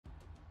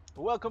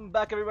Welcome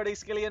back everybody,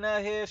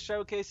 Skillionaire here,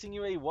 showcasing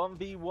you a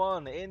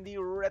 1v1. In the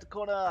red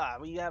corner,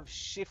 we have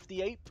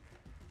ShiftyApe.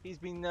 He's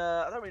been,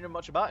 I don't really know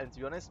much about him to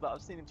be honest, but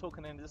I've seen him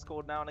talking in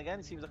Discord now and again.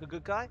 He seems like a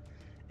good guy.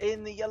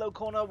 In the yellow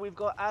corner, we've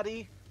got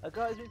Addi, a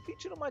guy who's been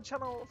featured on my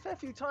channel a fair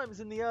few times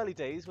in the early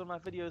days when my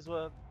videos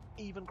were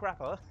even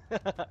crapper.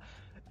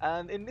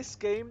 And in this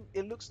game,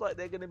 it looks like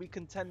they're going to be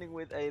contending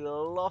with a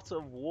lot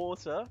of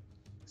water,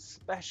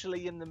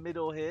 especially in the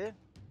middle here,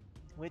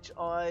 which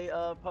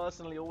I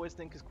personally always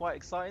think is quite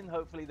exciting.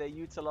 Hopefully they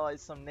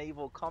utilize some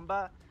naval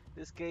combat.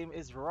 This game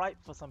is ripe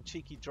for some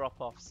cheeky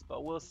drop-offs,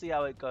 but we'll see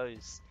how it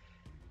goes.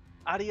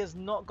 Addi has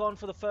not gone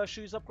for the first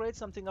shoes upgrade,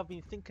 something I've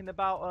been thinking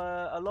about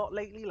a lot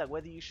lately, like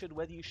whether you should,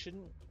 whether you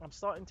shouldn't. I'm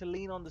starting to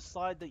lean on the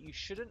side that you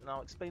shouldn't, and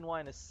I'll explain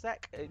why in a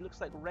sec. It looks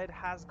like red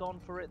has gone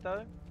for it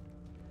though.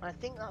 I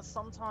think that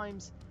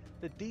sometimes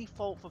the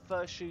default for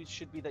first shoes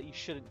should be that you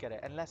shouldn't get it,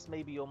 unless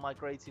maybe you're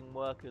migrating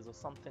workers or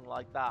something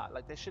like that.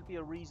 Like there should be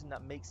a reason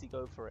that makes you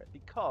go for it,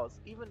 because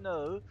even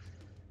though,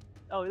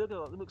 oh look,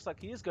 it looks like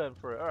he is going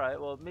for it. All right,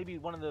 well maybe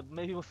one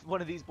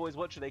of these boys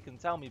watching, they can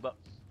tell me, but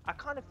I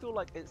kind of feel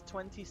like it's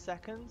 20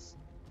 seconds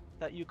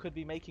that you could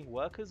be making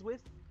workers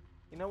with.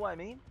 You know what I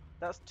mean?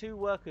 That's 2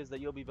 workers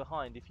that you'll be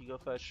behind if you go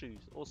first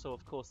shoes. Also,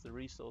 of course, the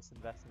resource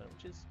investment,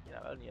 which is, you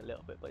know, only a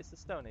little bit, but it's the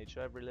Stone Age,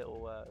 so every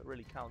little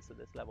really counts at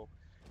this level.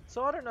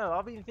 So I don't know.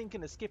 I've been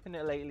thinking of skipping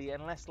it lately,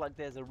 unless like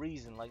there's a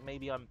reason. Like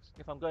maybe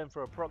if I'm going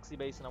for a proxy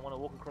base and I want to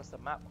walk across the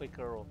map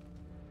quicker, or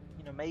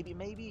you know, maybe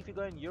if you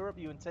go in Europe,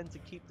 you intend to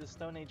keep the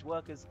Stone Age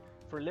workers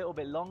for a little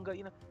bit longer.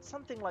 You know,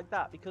 something like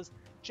that. Because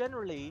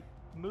generally,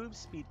 move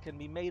speed can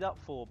be made up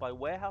for by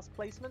warehouse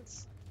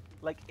placements.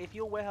 Like if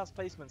your warehouse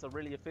placements are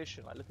really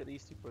efficient, like look at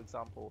these two for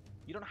example,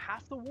 you don't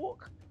have to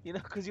walk, you know,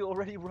 because you're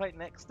already right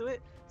next to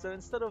it. So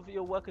instead of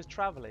your workers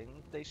traveling,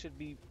 they should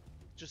be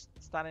just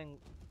standing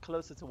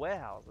closer to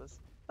warehouses.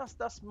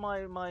 That's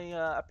my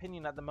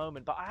opinion at the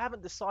moment, but I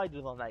haven't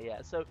decided on that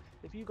yet. So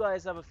if you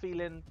guys have a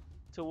feeling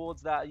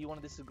towards that, you want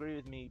to disagree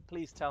with me,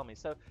 please tell me.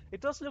 So it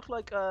does look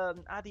like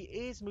Addi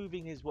is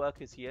moving his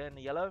workers here in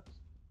the yellow.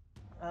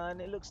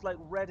 And it looks like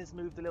red has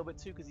moved a little bit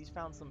too, because he's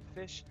found some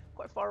fish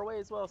quite far away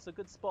as well. So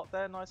good spot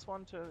there, nice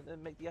one to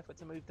make the effort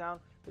to move down.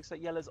 Looks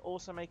like yellow's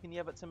also making the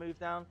effort to move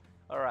down.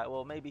 Alright,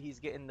 well maybe he's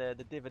getting the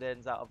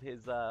dividends out of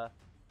his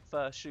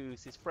first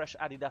shoes, his fresh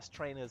Adidas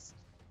trainers.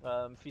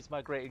 If he's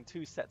migrating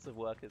 2 sets of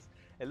workers.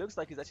 It looks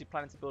like he's actually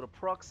planning to build a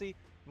proxy.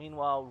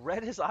 Meanwhile,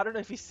 red is, I don't know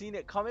if he's seen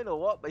it coming or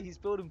what, but he's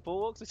building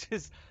bulwarks, which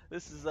is,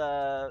 this is,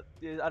 I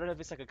don't know if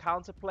it's like a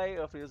counterplay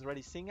or if he was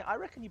already seeing it. I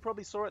reckon he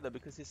probably saw it though,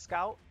 because his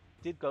scout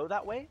did go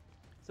that way.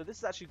 So this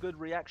is actually good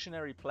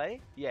reactionary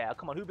play. Yeah,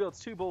 come on, who builds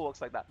 2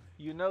 bulwarks like that?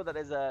 You know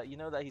that you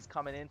know that he's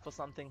coming in for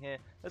something here.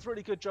 That's a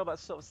really good job at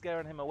sort of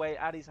scaring him away.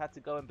 Addi's had to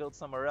go and build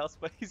somewhere else,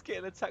 but he's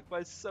getting attacked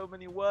by so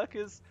many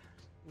workers.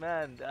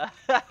 Man,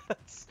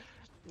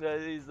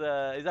 he's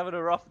having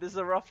a rough. This is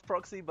a rough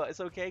proxy, but it's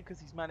okay because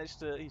he's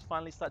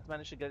finally started to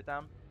manage to get it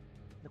down.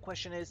 The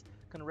question is,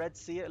 can red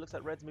see it? It looks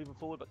like red's moving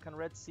forward, but can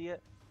red see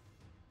it?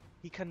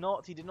 He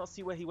cannot. He did not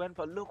see where he went,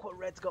 but look what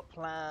red's got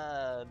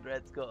planned.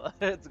 Red's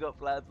got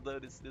plans, though.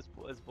 This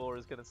boar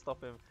is gonna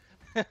stop him.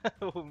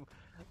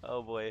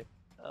 Oh boy.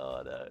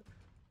 Oh no.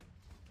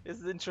 This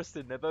is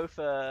interesting. They're both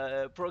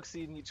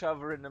proxying each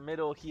other in the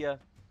middle here.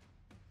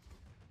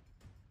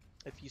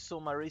 If you saw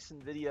my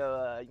recent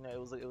video, you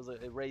know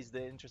it raised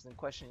the interesting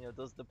question. You know,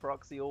 does the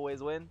proxy always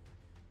win?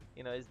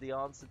 You know, is the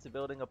answer to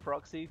building a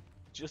proxy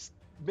just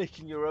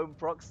making your own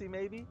proxy?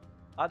 Maybe.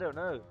 I don't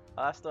know.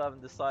 I still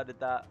haven't decided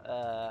that,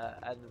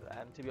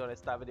 and to be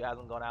honest, that video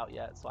hasn't gone out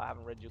yet, so I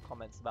haven't read your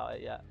comments about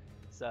it yet.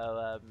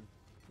 So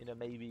you know,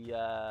 maybe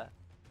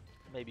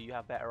you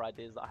have better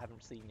ideas that I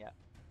haven't seen yet.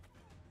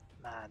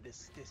 Man,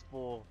 this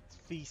ball is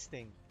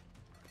feasting.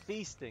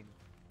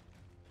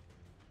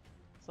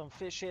 Some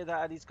fish here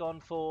that Addi's gone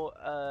for.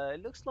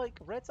 It looks like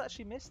red's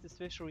actually missed this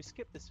fish, or he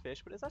skipped this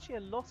fish, but there's actually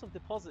a lot of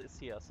deposits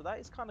here, so that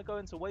is kind of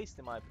going to waste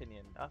in my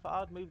opinion. If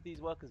I'd move these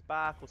workers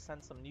back or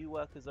send some new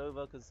workers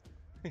over, because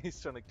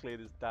he's trying to clear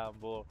this down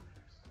ball.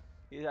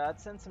 Yeah,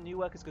 I'd send some new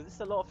workers because this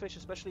is a lot of fish,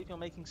 especially if you're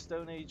making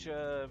Stone Age.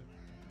 Oh,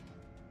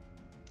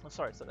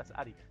 sorry, so that's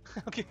Addi.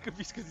 I'm getting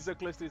confused because he's so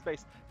close to his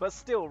base. But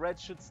still, red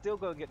should still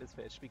go and get this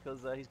fish because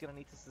he's going to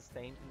need to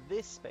sustain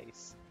this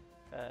space,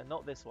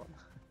 not this one.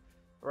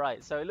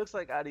 Right, so it looks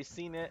like Addi's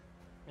seen it,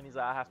 and he's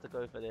like, I have to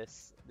go for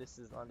this.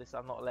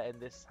 I'm not letting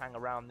this hang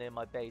around near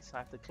my base. I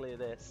have to clear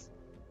this.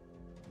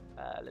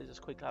 Let's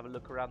just quickly have a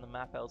look around the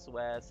map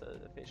elsewhere. So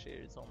the fish here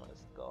is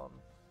almost gone.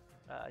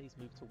 He's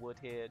moved to wood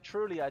here.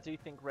 Truly, I do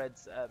think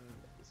red's,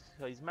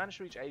 so he's managed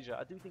to reach Asia.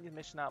 I do think he's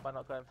missing out by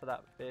not going for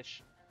that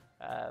fish.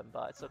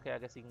 But it's okay, I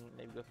guess he can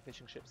maybe go for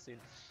fishing ships soon.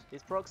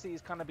 His proxy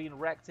is kind of being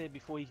wrecked here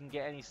before he can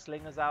get any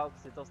slingers out,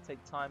 because it does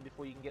take time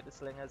before you can get the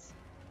slingers.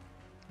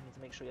 You need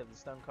to make sure you have the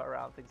stone cutter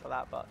out, things like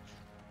that, but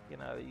you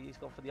know, he's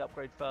gone for the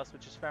upgrade first,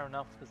 which is fair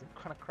enough because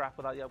they're kind of crap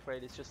without the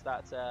upgrade. It's just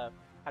that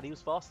he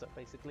was faster,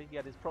 basically. He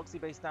had his proxy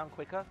base down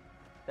quicker,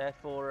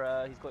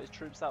 therefore he's got his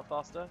troops out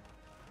faster.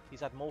 He's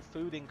had more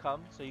food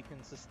income, so you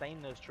can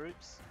sustain those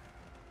troops.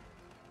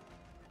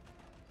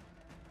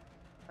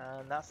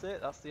 And that's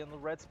it. That's the end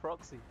of Red's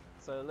proxy.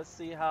 So let's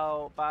see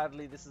how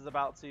badly this is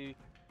about to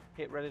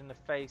hit Red in the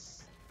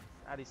face.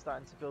 Addi's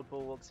starting to build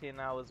bulwarks here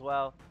now as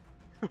well.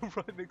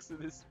 Right next to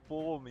this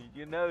boar meat.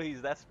 You know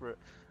he's desperate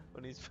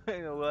when he's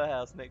putting a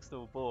warehouse next to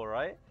a boar,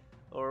 right?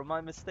 Or am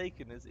I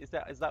mistaken? Is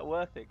that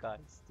worth it,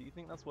 guys? Do you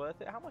think that's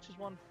worth it? How much is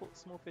one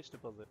small fish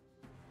deposit?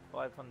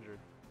 500.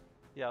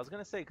 Yeah, I was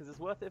gonna say because it's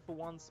worth it for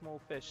one small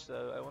fish.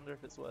 So I wonder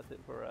if it's worth it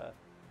for a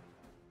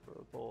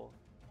boar.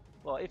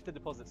 Well, if the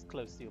deposit's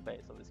close to your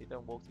base, obviously,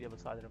 don't walk to the other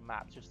side of the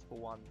map just for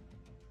one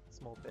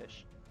small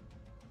fish.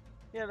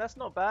 Yeah, that's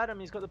not bad. I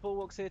mean, he's got the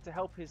bulwarks here to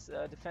help his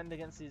defend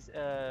against his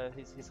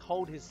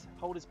hold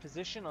his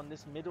position on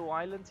this middle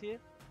island here.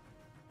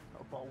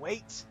 Oh, but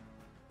wait,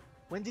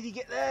 when did he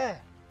get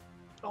there?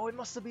 Oh, it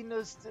must have been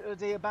those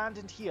they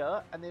abandoned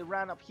here and they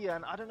ran up here,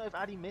 and I don't know if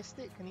Addi missed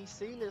it. Can he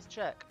see? Let's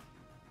check.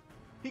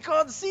 He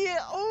can't see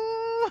it.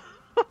 Oh,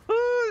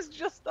 it's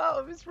just out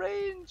of his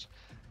range.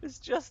 It's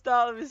just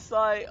out of his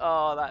sight.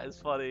 Oh, that is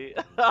funny.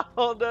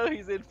 Oh no,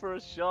 he's in for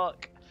a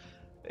shock.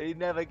 He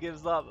never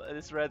gives up.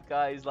 This red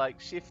guy is like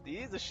Shifty.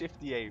 He's a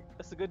ShiftyApe.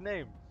 That's a good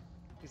name.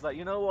 He's like,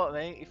 you know what,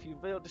 mate? If you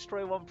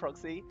destroy one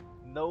proxy,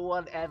 no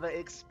one ever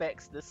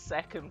expects the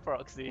second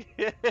proxy.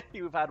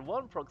 You've had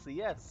one proxy,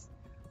 yes.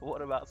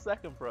 What about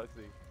second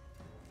proxy?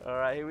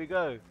 Alright, here we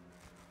go.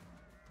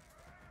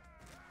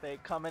 They're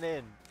coming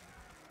in.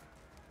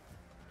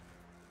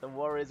 The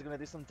warriors are going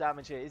to do some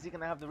damage here. Is he going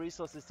to have the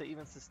resources to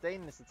even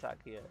sustain this attack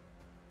here?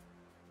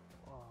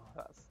 Oh,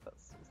 that's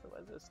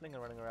there's a slinger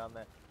running around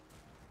there.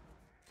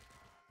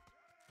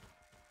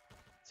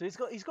 So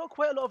he's got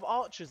quite a lot of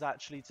archers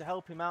actually to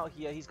help him out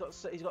here. He's got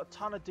a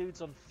ton of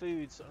dudes on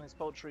foods on his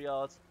poultry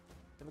yard.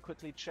 Let me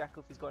quickly check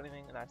if he's got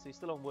anything. No, so he's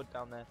still on wood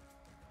down there.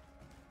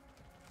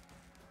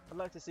 I'd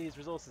like to see his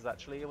resources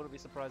actually. I wouldn't be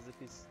surprised if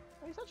he's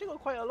actually got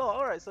quite a lot.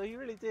 All right, so he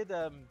really did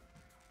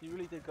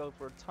go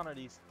for a ton of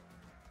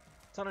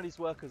these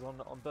workers on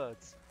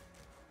birds.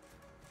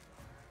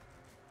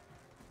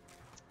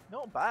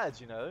 Not bad,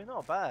 you know,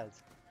 not bad.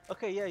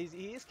 Okay, yeah,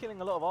 he is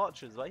killing a lot of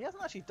archers, but he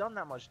hasn't actually done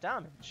that much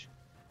damage.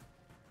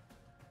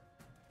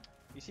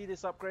 You see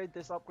this upgrade?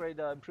 This upgrade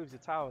improves the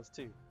towers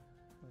too.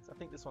 I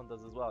think this one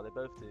does as well. They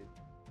both do.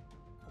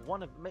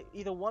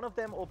 Either one of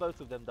them or both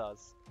of them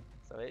does.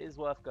 So it is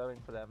worth going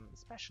for them,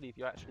 especially if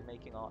you're actually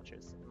making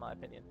archers, in my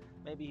opinion.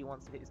 Maybe he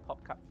wants to hit his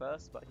pop cap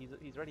first, but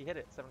he's already hit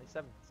it,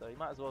 77. So he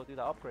might as well do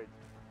that upgrade.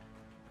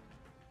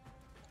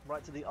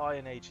 Right to the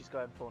Iron Age he's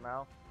going for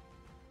now.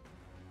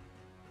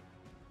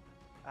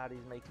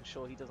 Addi's making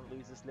sure he doesn't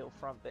lose this little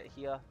front bit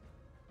here.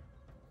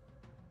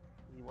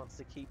 He wants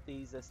to keep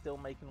these. They're still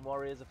making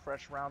warriors, a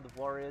fresh round of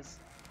warriors.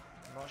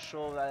 I'm not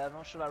sure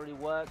that really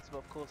works, but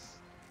of course,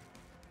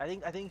 I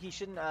think he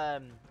shouldn't.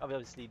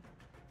 Obviously,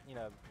 you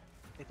know,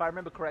 if I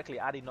remember correctly,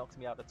 Addi knocked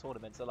me out of the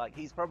tournament, so like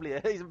he's probably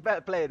he's a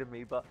better player than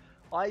me. But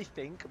I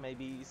think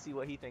maybe see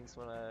what he thinks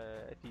when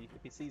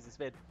if he sees this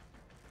vid.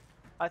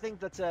 I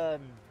think that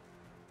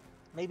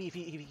maybe if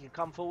he can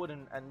come forward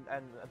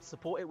and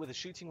support it with a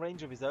shooting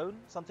range of his own,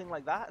 something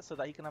like that, so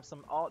that he can have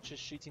some archers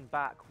shooting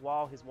back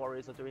while his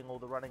warriors are doing all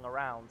the running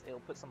around. It'll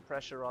put some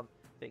pressure on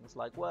things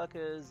like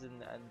workers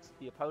and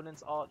the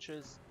opponent's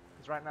archers.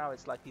 Because right now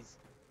it's like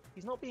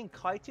he's not being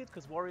kited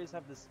because warriors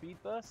have the speed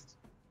burst.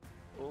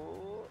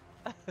 Oh,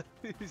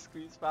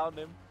 he's found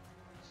him.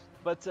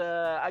 But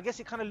I guess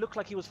it kind of looked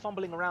like he was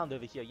fumbling around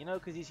over here, you know,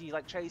 because he's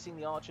like chasing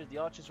the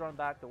archers run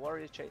back, the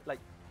warriors chase. Like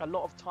a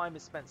lot of time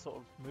is spent sort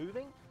of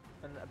moving.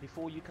 And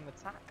before you can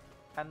attack,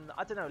 and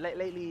I don't know.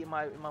 Lately in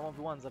my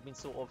 1v1s, I've been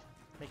sort of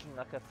making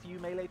like a few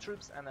melee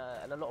troops and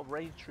a lot of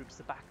ranged troops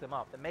to back them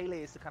up. The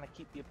melee is to kind of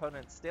keep the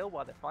opponent still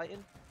while they're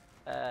fighting.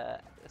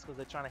 It's because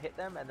they're trying to hit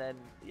them, and then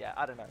yeah,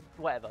 I don't know,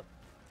 whatever.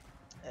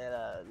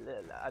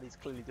 Addi's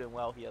clearly doing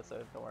well here,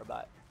 so don't worry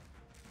about it.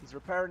 He's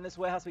repairing this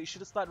warehouse, but he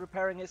should have started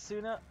repairing it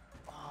sooner.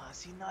 Oh,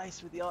 is he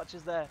nice with the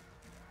archers there?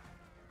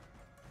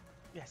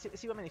 Yeah, see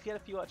what I mean? If he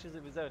had a few archers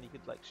of his own, he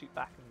could like shoot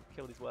back and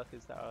kill these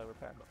workers that are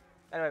repairing them.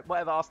 Anyway,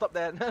 whatever, I'll stop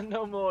there.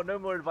 No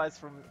more advice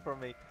from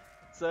me.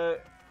 So,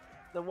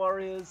 the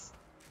warriors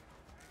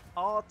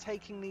are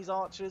taking these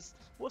archers.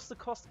 What's the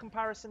cost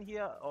comparison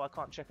here? Oh, I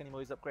can't check anymore,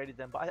 he's upgraded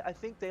them. But I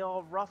think they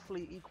are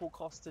roughly equal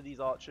cost to these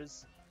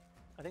archers.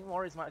 I think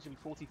warriors might actually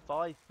be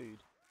 45 food.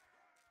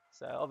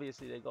 So,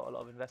 obviously, they've got a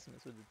lot of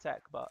investments with the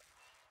tech, but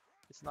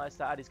it's nice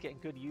that Addi's getting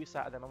good use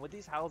out of them. And with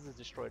these houses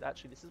destroyed,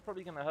 actually, this is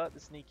probably going to hurt the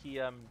sneaky...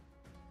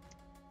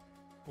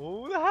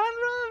 Oh, the hand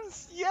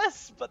rams!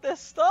 Yes, but they're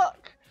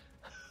stuck!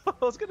 I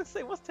was going to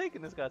say, what's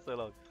taking this guy so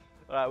long?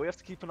 Alright, we have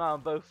to keep an eye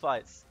on both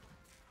fights.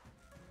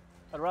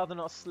 I'd rather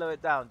not slow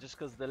it down just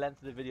because the length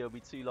of the video will be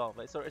too long.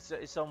 But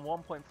it's on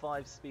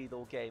 1.5 speed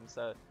all game,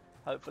 so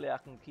hopefully I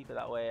can keep it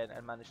that way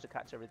and manage to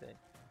catch everything.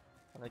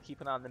 I'm going to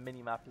keep an eye on the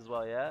mini-map as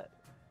well, yeah?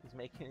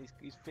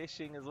 He's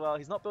fishing as well.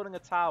 He's not building a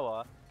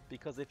tower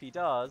because if he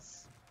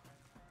does,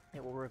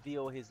 it will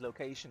reveal his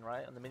location,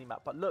 right, on the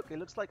mini-map. But look, it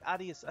looks like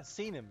Addi has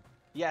seen him.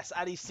 Yes,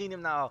 Addi's seen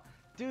him now.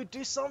 Dude,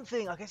 do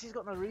something! I guess he's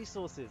got no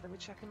resources. Let me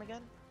check him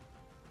again.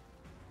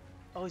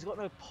 Oh, he's got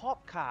no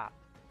pop cap.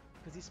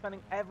 because he's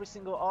spending every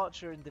single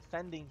archer in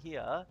defending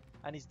here,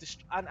 and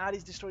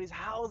Addi's destroyed his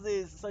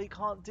houses, so he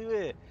can't do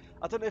it.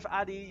 I don't know if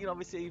Addi, you know,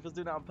 obviously he was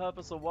doing that on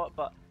purpose or what,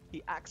 but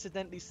he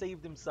accidentally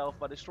saved himself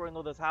by destroying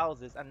all those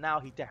houses, and now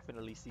he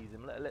definitely sees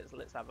him.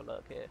 Let's have a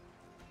look here.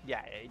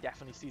 Yeah, he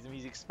definitely sees him.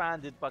 He's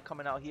expanded by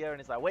coming out here, and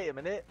it's like, wait a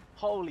minute,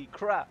 holy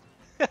crap!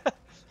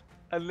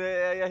 And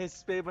yeah, his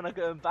spearmen are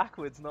going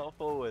backwards, not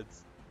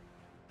forwards.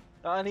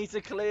 I need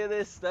to clear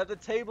this. The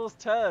table's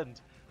turned.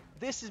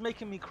 This is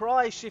making me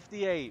cry,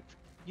 ShiftyApe.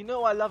 You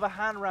know I love a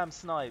hand ram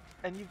snipe,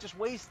 and you've just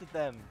wasted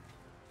them.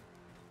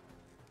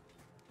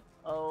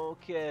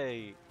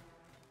 Okay.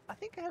 I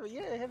think I have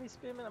a heavy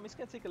spearman. I mean, it's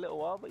going to take a little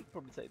while, but you could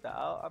probably take that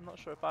out. I'm not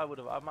sure if I would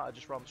have. I might have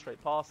just run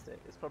straight past it.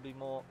 It's probably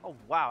more... Oh,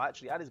 wow.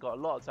 Actually, Addi's got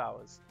a lot of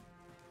towers.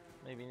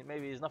 Maybe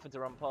there's nothing to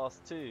run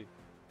past, too.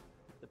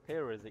 The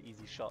Pyrrha is an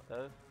easy shot,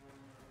 though.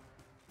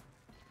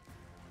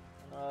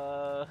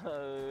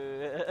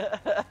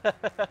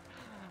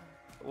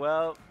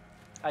 Well,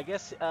 I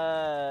guess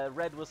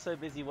Red was so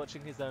busy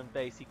watching his own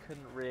base, he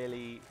couldn't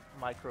really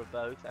micro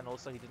both, and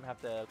also he didn't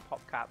have the pop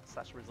cap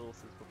 /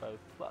 resources for both.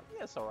 But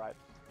yeah, it's alright.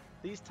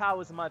 These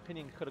towers, in my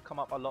opinion, could have come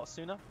up a lot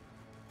sooner.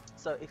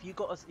 So if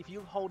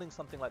you're holding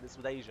something like this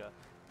with Asia,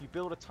 you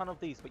build a ton of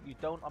these, but you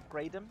don't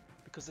upgrade them,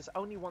 because it's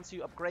only once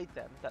you upgrade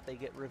them that they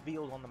get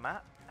revealed on the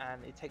map,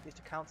 and it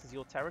counts as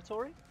your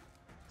territory.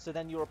 So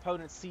then your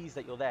opponent sees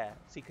that you're there.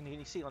 So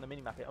you see it on the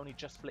minimap, it only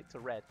just flicked to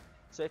red.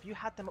 So if you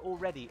had them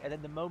already, and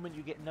then the moment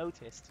you get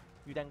noticed,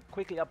 you then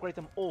quickly upgrade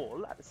them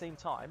all at the same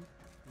time,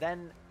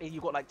 then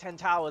you've got like 10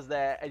 towers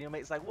there, and your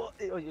mate's like, what?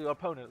 Or your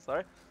opponent,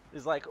 sorry,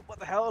 is like, what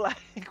the hell? Like,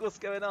 what's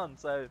going on?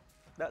 So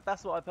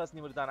that's what I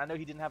personally would have done. I know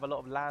he didn't have a lot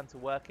of land to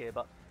work here,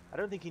 but I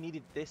don't think he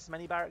needed this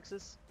many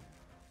barrackses.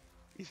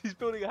 He's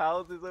building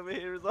houses over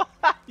here as well.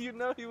 You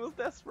know he was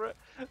desperate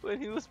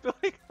when he was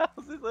building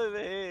houses over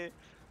here.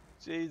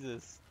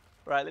 Jesus.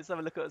 Right, let's have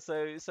a look at.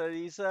 So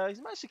he's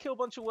managed to kill a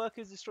bunch of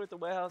workers, destroyed the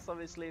warehouse,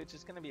 obviously, which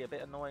is going to be a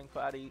bit annoying for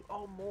Addi.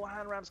 Oh, more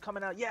hand rams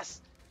coming out.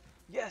 Yes,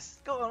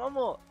 yes, go on, one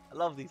more. I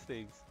love these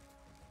things.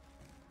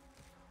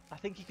 I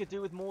think he could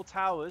do with more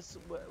towers.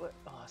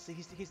 Oh, see,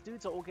 his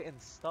dudes are all getting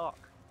stuck.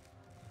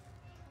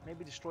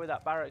 Maybe destroy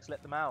that barracks,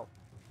 let them out.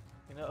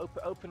 You know,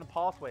 open a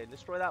pathway,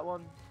 destroy that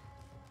one.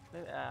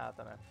 Maybe, I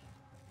don't know.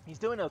 He's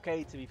doing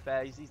okay, to be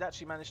fair. He's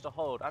actually managed to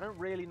hold. I don't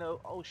really know.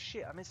 Oh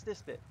shit, I missed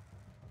this bit.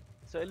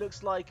 So it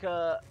looks like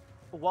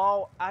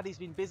while Addi's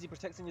been busy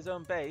protecting his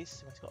own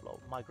base, he's got a lot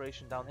of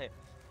migration down here,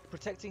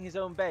 protecting his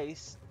own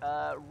base,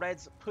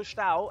 Red's pushed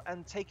out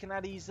and taken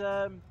Addi's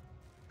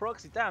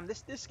proxy. Damn,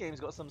 this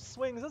game's got some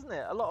swings, hasn't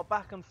it? A lot of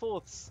back and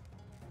forths.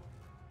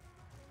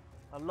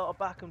 A lot of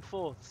back and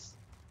forths.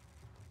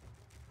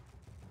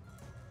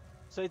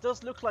 So it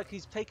does look like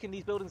he's taken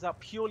these buildings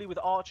out purely with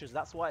archers.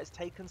 That's why it's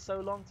taken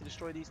so long to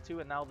destroy these two,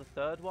 and now the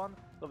third one.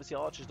 Obviously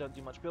archers don't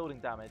do much building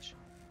damage.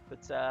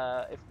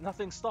 But if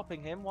nothing's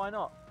stopping him, why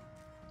not?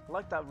 I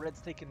like that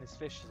Red's taking this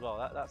fish as well.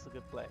 That's a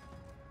good play.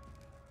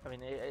 I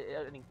mean,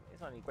 it's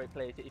only a great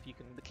play if you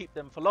can keep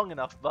them for long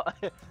enough, but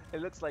it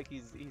looks like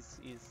he's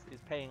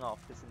paying off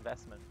this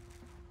investment.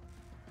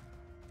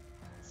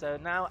 So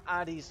now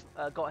Addi's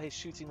got his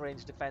shooting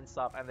range defense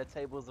up, and the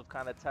tables have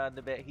kind of turned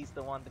a bit. He's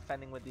the one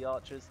defending with the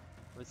archers.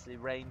 Obviously,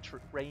 range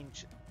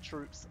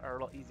troops are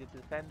a lot easier to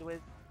defend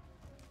with.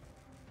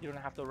 You don't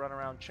have to run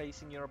around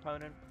chasing your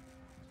opponent.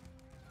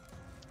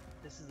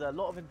 This is a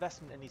lot of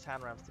investment in these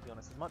hand rams, to be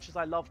honest. As much as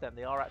I love them,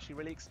 they are actually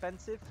really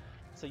expensive.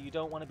 So you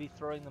don't want to be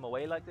throwing them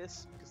away like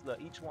this. Because look,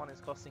 each one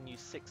is costing you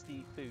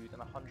 60 food and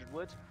 100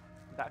 wood.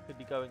 That could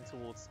be going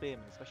towards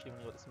spearmen, especially when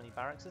you've got this many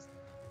barracks.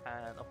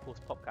 And of course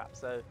pop cap.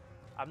 So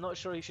I'm not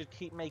sure you should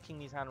keep making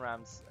these hand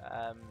rams.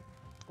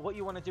 What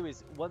you want to do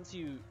is, once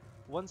you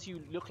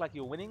look like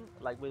you're winning,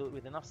 like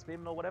with enough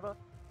spearmen or whatever,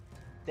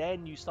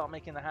 then you start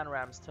making the hand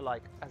rams to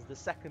like as the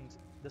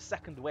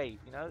second wave,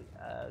 you know,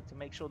 to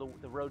make sure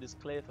the road is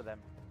clear for them.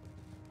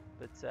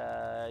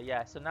 But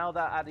yeah, so now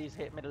that Addi's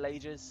hit Middle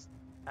Ages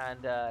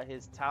and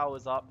his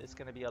tower's up, it's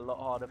going to be a lot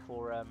harder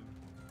for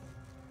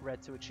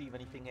Red to achieve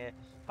anything here.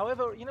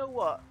 However, you know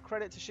what?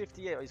 Credit to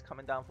ShiftyApe. He's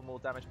coming down for more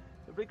damage.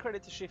 But big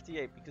credit to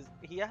ShiftyApe, because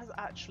he has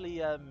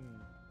actually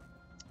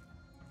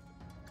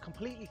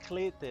completely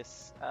cleared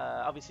this.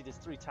 Obviously, there's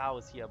 3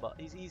 towers here,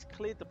 but he's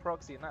cleared the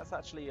proxy, and that's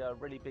actually a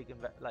really big,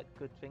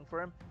 good thing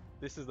for him.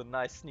 This is a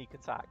nice sneak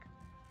attack.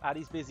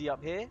 Addi's busy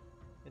up here,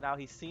 and now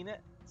he's seen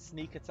it.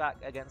 Sneak attack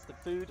against the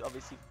food.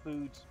 Obviously,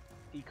 food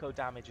eco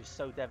damage is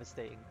so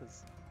devastating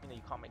because you know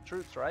you can't make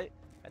troops, right?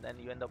 And then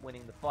you end up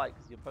winning the fight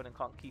because your opponent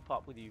can't keep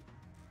up with you.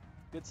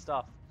 Good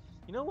stuff.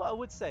 You know what I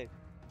would say?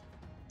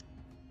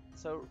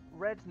 So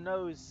Red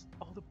knows.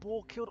 Oh, the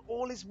boar killed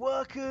all his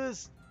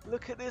workers.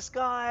 Look at this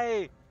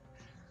guy.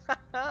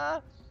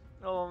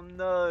 Oh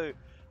no.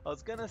 I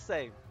was gonna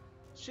say,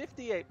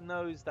 ShiftyApe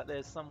knows that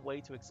there's some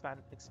way to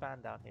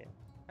expand down here,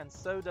 and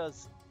so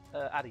does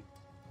Addi.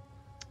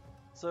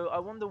 So I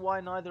wonder why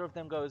neither of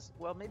them goes,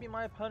 well, maybe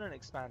my opponent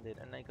expanded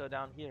and they go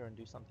down here and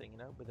do something, you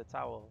know, with a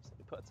tower. So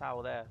we put a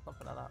tower there,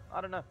 something like that. I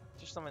don't know.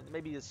 Just something.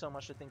 Maybe there's so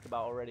much to think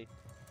about already.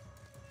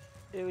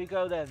 Here we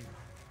go then.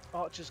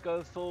 Archers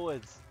go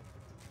forwards.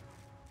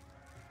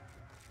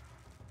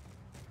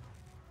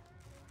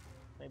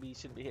 Maybe he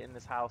shouldn't be hitting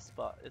this house,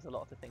 but there's a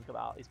lot to think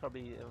about. He's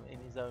probably in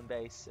his own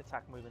base,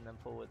 attack moving them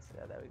forwards.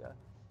 Yeah, there we go.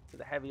 So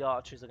the heavy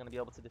archers are going to be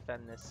able to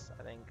defend this,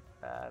 I think.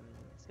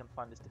 He's going to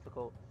find this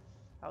difficult.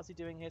 How's he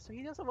doing here? So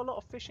he does have a lot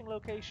of fishing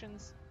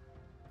locations.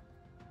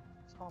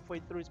 He's halfway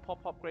through his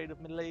pop upgrade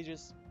of Middle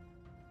Ages.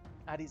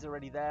 Addi's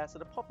already there. So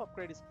the pop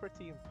upgrade is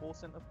pretty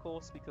important, of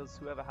course, because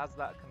whoever has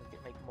that can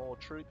make more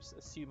troops,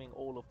 assuming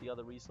all of the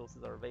other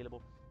resources are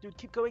available. Dude,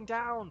 keep going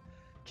down!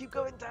 Keep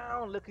going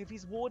down! Look, if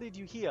he's warded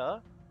you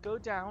here, go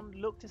down,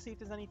 look to see if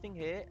there's anything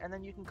here, and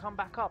then you can come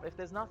back up if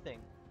there's nothing.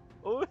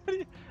 Oh,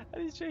 and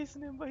he's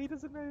chasing him, but he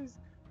doesn't know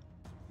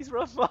he's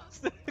run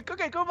faster.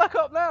 Okay, go back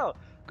up now!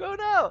 Go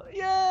now!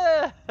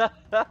 Yeah!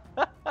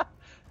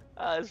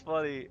 That is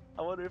funny.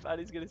 I wonder if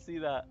Addi's going to see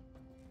that.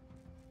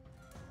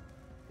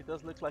 It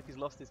does look like he's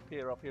lost his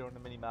pier up here on the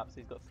mini-map, so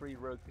he's got 3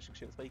 rogue fishing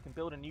ships. But he can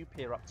build a new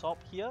pier up top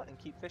here and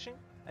keep fishing,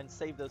 and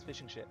save those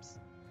fishing ships.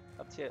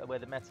 Up here where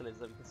the metal is,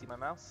 so you can see my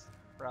mouse.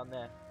 Around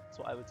there. That's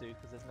what I would do,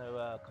 because there's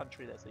no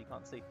country there, so you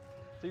can't see.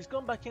 So he's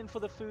gone back in for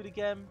the food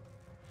again.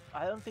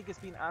 I don't think it's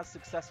been as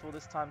successful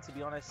this time, to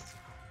be honest.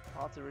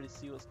 Hard to really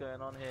see what's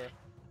going on here.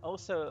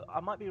 Also, I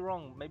might be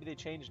wrong, maybe they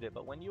changed it,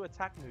 but when you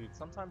attack nudes,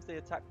 sometimes they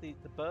attack the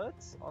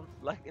birds on,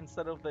 like,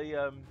 instead of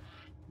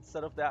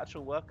the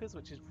actual workers,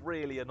 which is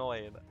really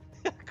annoying.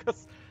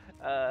 Because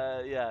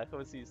yeah,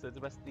 obviously, so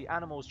the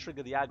animals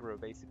trigger the aggro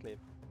basically,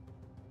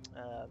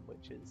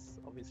 which is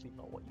obviously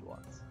not what you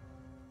want.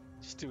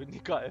 Just doing the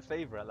guy a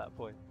favor at that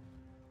point.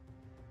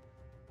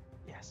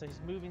 Yeah, so he's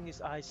moving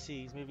his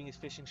he's moving his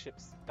fishing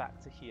ships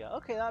back to here.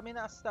 Okay, I mean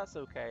that's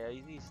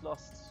okay. He's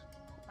lost.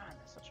 Man,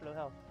 there's such low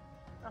health.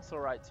 That's all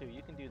right too.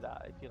 You can do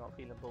that if you're not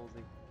feeling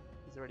ballsy.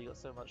 He's already got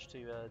so much to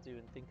do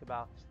and think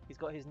about. He's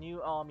got his new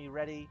army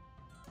ready.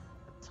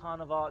 A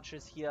ton of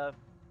archers here.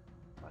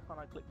 Why can't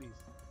I click these?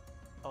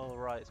 Oh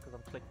right, it's because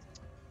I'm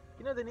clicked.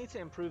 You know, they need to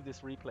improve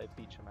this replay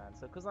feature, man.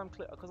 So because I'm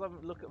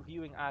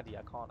viewing Addi,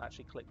 I can't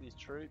actually click these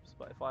troops.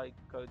 But if I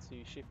go to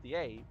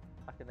ShiftyApe,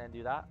 I can then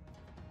do that,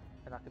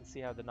 and I can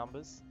see how the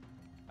numbers.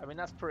 I mean,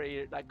 that's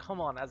pretty. Like,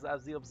 come on, as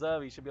the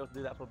observer, you should be able to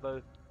do that for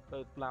both.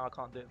 Now I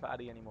can't do it for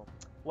Addi anymore.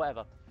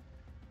 Whatever.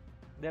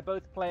 They're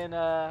both playing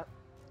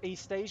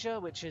East Asia,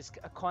 which is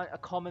quite a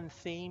common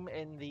theme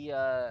in the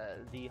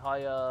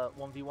higher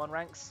 1v1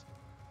 ranks.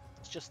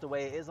 It's just the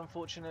way it is,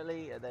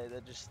 unfortunately.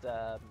 They're just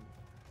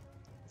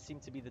seem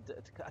to be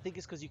I think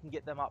it's because you can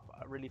get them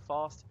up really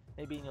fast.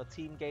 Maybe in your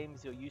team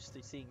games you're used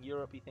to seeing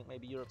Europe, you think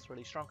maybe Europe's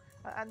really strong,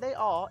 and they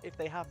are if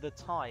they have the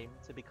time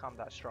to become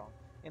that strong.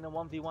 In a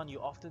 1v1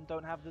 you often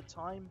don't have the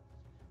time,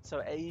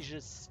 so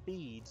Asia's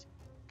speed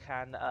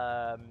can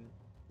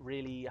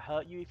really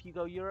hurt you if you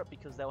go Europe,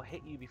 because they'll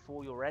hit you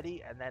before you're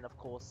ready, and then of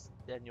course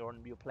then you're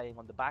playing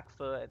on the back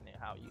foot, and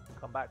how you can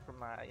come back from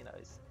that, you know,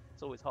 it's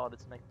always harder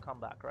to make a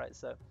comeback, right?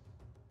 So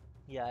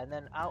yeah, and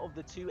then out of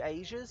the two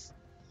Asias,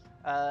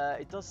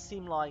 it does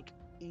seem like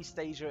East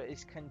Asia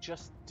can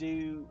just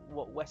do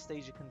what West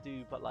Asia can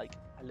do, but like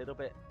a little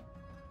bit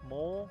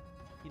more.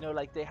 You know,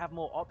 like they have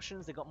more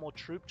options, they got more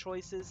troop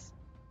choices.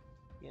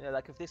 You know,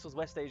 like if this was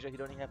West Asia, he'd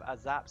only have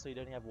Azap, so he'd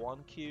only have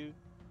 1 Q.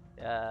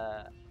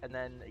 And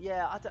then,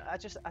 yeah,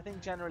 I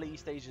think generally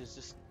East Asia is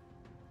just,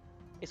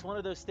 it's one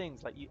of those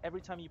things, like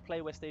every time you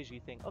play West Asia,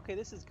 you think, okay,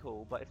 this is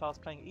cool, but if I was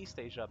playing East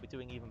Asia, I'd be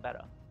doing even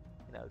better.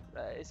 You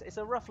know, it's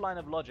a rough line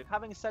of logic.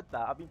 Having said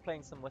that, I've been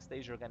playing some West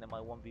Asia again in my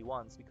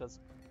 1v1s because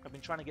I've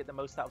been trying to get the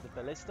most out of the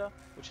Ballista,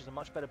 which is a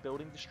much better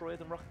building destroyer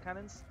than rocket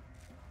cannons.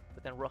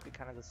 But then rocket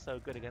cannons are so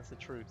good against the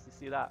troops. You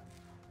see that?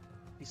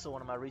 You saw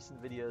one of my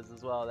recent videos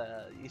as well.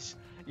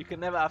 You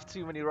can never have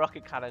too many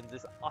rocket cannons.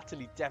 It's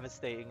utterly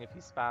devastating if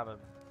you spam them.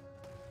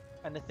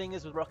 And the thing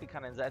is with rocket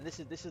cannons, and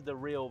this is the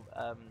real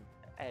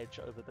edge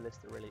over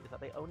Ballista really, is that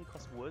they only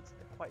cost wood.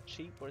 They're quite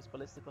cheap, whereas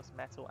Ballista costs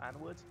metal and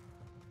wood.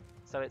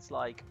 So it's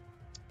like,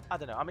 I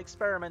don't know, I'm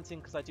experimenting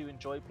because I do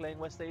enjoy playing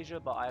West Asia,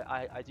 but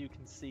I do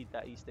concede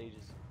that East Asia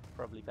is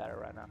probably better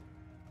right now.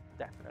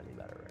 Definitely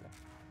better, really.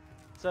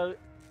 So,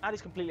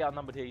 Addi's completely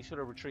outnumbered here. He should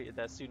have retreated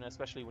there sooner,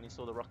 especially when he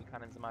saw the rocket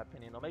cannons, in my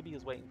opinion. Or maybe he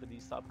was waiting for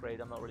these to upgrade,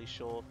 I'm not really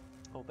sure.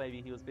 Or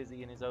maybe he was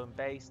busy in his own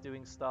base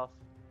doing stuff.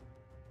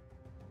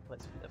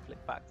 Let's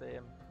flick back to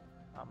him.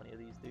 How many of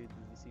these dudes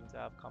does he seem to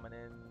have coming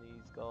in?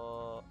 He's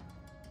got...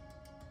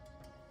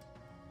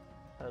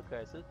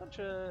 Okay, so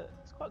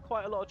it's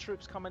quite a lot of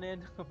troops coming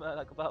in,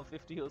 like about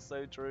 50 or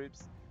so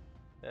troops,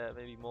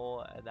 maybe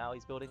more. And now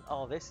he's building.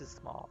 Oh, this is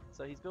smart.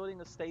 So he's building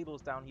the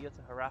stables down here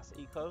to harass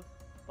Eco,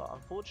 but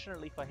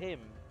unfortunately for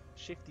him,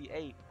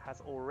 ShiftyApe has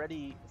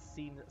already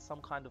seen some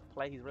kind of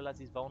play. He's realized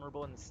he's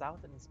vulnerable in the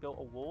south, and he's built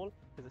a wall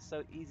because it's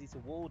so easy to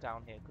wall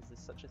down here because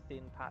there's such a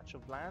thin patch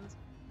of land.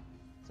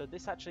 So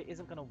this actually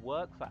isn't going to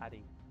work for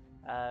Addi.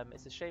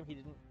 It's a shame he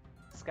didn't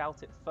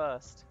scout it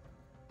first.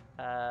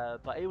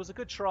 But it was a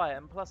good try,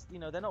 and plus, you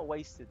know, they're not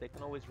wasted. They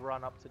can always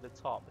run up to the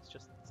top.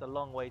 It's a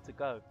long way to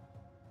go.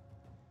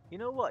 You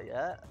know what,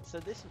 yeah? So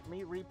this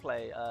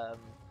replay, I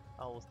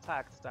was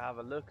tagged to have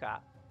a look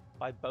at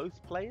by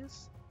both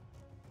players.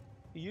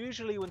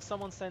 Usually when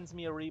someone sends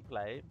me a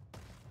replay,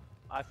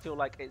 I feel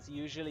like it's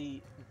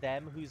usually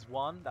them who's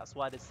won. That's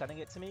why they're sending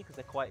it to me, because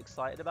they're quite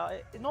excited about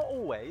it. Not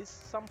always.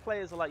 Some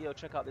players are like, yo,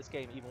 check out this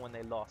game even when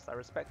they lost. I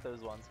respect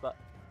those ones, but...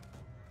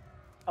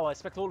 Oh, I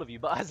respect all of you,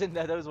 but as in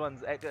those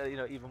ones, you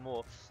know, even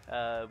more.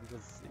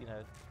 Because, you know,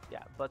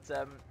 yeah. But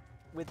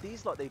with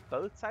these lot, they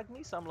both tagged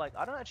me, so I'm like,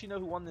 I don't actually know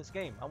who won this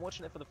game. I'm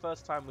watching it for the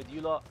first time with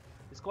you lot.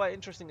 It's quite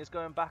interesting. It's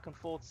going back and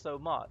forth so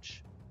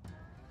much.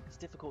 It's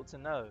difficult to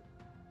know.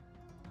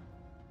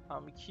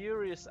 I'm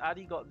curious.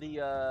 Addi got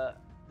the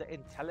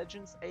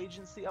intelligence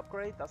agency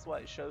upgrade. That's why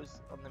it shows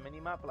on the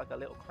minimap like a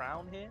little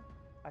crown here.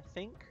 I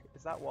think.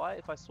 Is that why?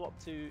 If I swap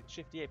to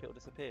ShiftyApe, it'll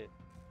disappear.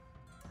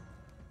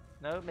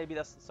 No, maybe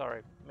that's...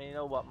 Sorry. I mean, you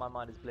know what? My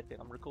mind is blipping.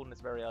 I'm recording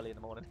this very early in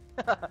the morning.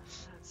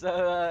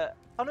 So,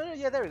 oh no,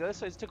 yeah, there we go.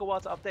 So it took a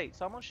while to update.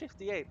 So I'm on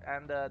ShiftyApe,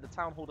 and the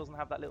town hall doesn't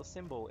have that little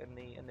symbol in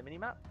the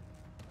minimap.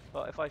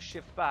 But if I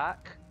shift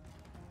back,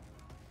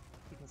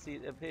 you can see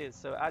it appears.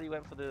 So Addi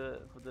went for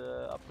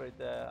the upgrade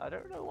there. I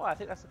don't know why. I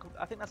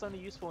think that's only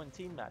useful in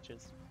team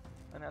matches,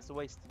 and that's a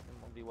waste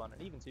in 1v1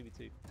 and even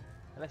 2v2.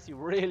 Unless you're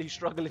really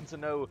struggling to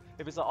know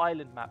if it's an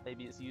island map,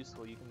 maybe it's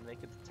useful. You can make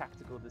a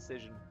tactical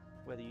decision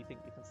whether you think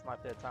you can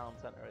snipe their town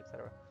center,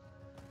 etc.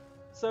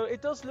 So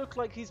it does look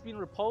like he's been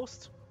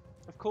repulsed,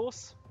 of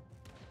course.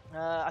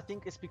 I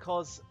think it's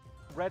because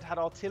Red had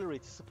artillery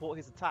to support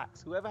his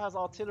attacks. Whoever has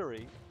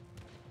artillery,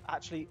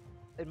 actually,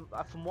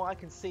 from what I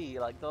can see,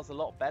 like does a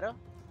lot better.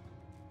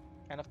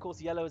 And of course,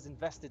 Yellow is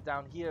invested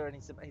down here, and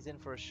he's in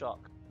for a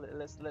shock.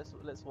 Let's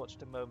watch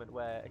the moment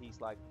where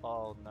he's like,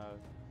 oh no,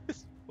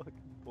 this fucking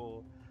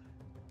ball.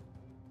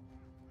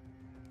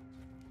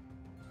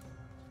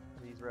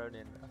 He's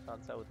Ronin. I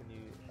can't tell with the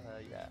new,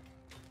 yeah.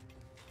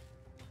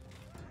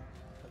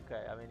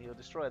 Okay, I mean, he'll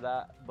destroy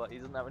that, but he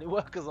doesn't have any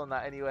workers on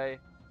that anyway.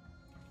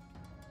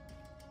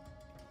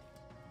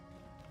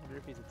 I wonder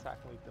if his attack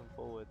moved them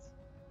forwards.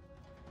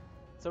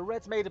 So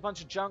Red's made a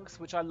bunch of junks,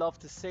 which I love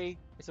to see.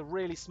 It's a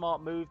really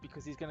smart move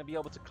because he's going to be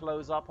able to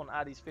close up on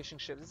Addi's fishing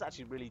ships. It's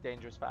actually really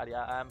dangerous for Addi.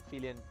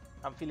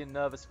 I'm feeling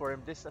nervous for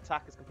him. This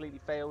attack has completely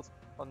failed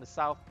on the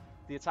south.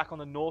 The attack on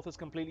the north has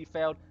completely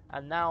failed,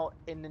 and now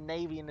in the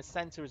navy in the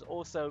center is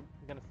also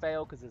going to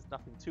fail because there's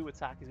nothing to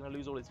attack. He's going to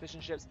lose all his fishing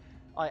ships.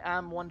 I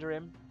am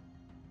wondering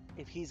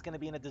if he's going to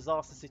be in a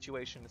disaster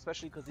situation,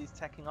 especially because he's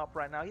teching up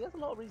right now. He has a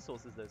lot of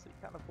resources though, so he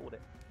can't afford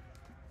it.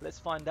 Let's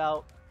find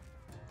out.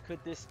 Could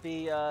this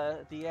be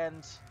the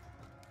end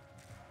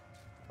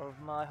of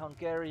my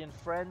Hungarian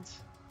friend?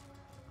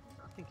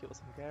 I think it was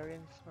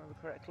Hungarian, if I remember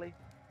correctly.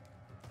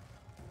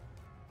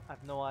 I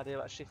have no idea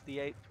about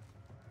ShiftyApe.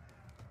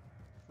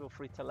 Feel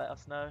free to let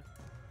us know.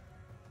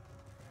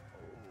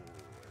 Oh,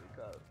 there we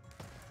go.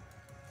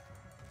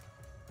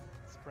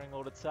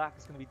 Springboard attack.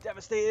 It's going to be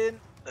devastating.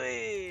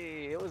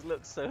 Hey, it always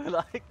looks so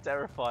like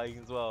terrifying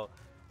as well.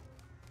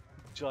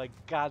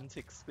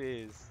 Gigantic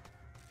spears.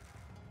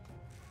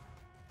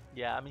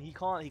 Yeah, I mean he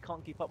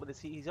can't keep up with this.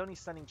 He's only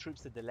sending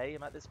troops to delay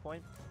him at this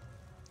point.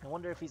 I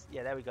wonder if he's...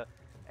 Yeah, there we go.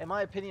 In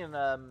my opinion,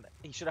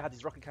 he should have had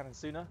his rocket cannon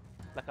sooner,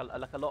 like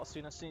a lot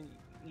sooner.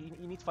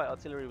 You need to fight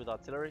artillery with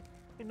artillery.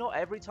 I mean, not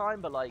every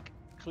time, but like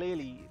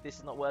clearly this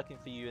is not working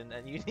for you,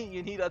 and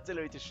you need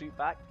artillery to shoot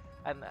back.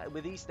 And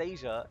with East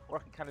Asia,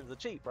 rocket cannons are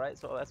cheap, right?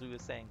 So as we were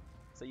saying,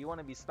 so you want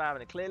to be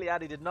spamming it. Clearly,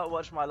 Addi did not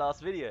watch my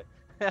last video.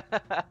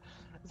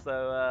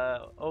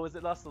 So, or was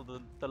it last or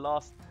the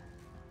last?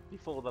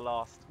 Before the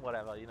last,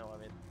 whatever, you know what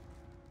I mean.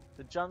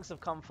 The junks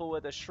have come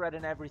forward, they're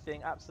shredding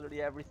everything,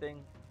 absolutely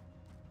everything.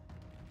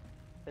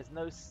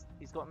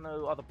 He's got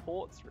no other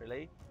ports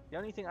really. The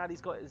only thing Addi's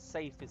got is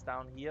safe is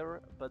down here,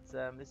 but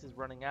this is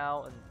running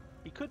out, and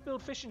he could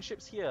build fishing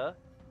ships here.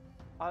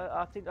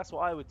 I think that's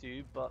what I would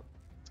do, but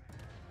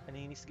and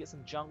he needs to get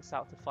some junks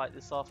out to fight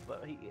this off.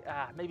 But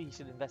maybe he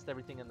should invest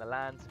everything in the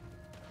land.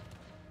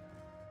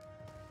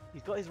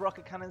 He's got his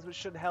rocket cannons, which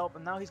should help,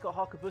 and now he's got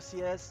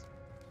arquebusiers.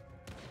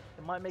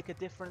 It might make a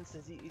difference.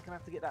 He's going to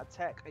have to get that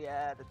tech.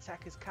 Yeah, the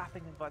tech is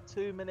capping him by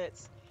 2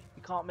 minutes.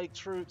 He can't make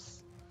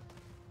troops.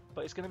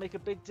 But it's going to make a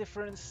big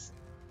difference.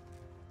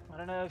 I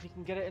don't know if he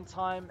can get it in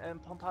time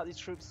and pump out these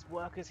troops.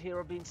 Workers here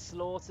are being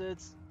slaughtered.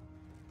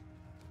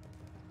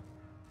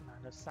 Man,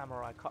 those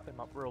samurai cut him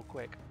up real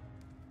quick.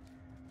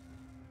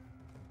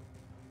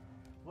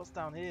 What's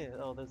down here?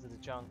 Oh, those are the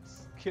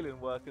junks. Killing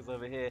workers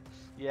over here.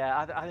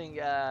 Yeah, I think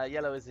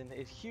Yellow is in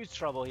huge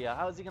trouble here.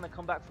 How is he going to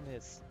come back from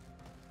this?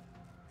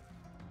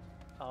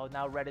 Oh,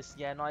 now Red is...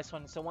 Yeah, nice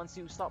one. So once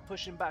you start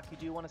pushing back, you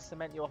do want to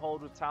cement your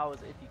hold with towers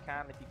if you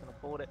can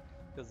afford it.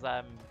 Because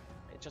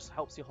it just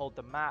helps you hold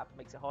the map,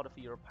 makes it harder for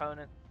your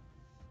opponent.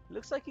 It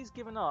looks like he's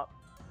given up.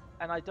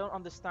 And I don't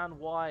understand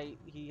why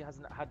he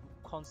hasn't had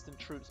constant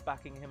troops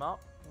backing him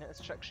up.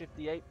 Let's check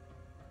ShiftyApe.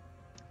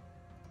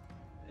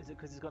 Is it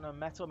because he's got no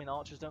metal? I mean,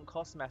 archers don't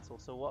cost metal.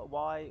 So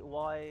why...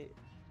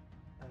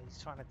 Oh,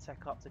 he's trying to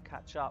tech up to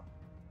catch up.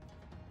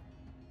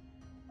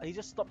 He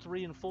just stopped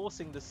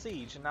reinforcing the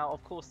siege, and now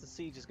of course the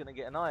siege is going to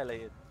get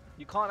annihilated.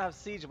 You can't have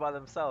siege by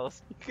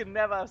themselves. You can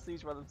never have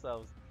siege by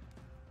themselves.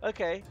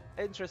 Okay,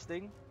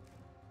 interesting.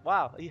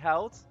 Wow, he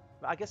held.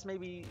 I guess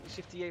maybe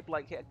ShiftyApe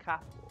like hit a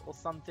cap or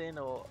something,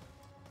 or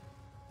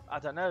I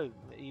don't know.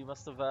 He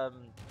must have don't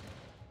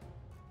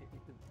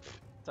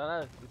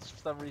know.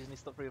 For some reason he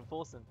stopped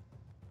reinforcing.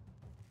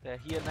 They're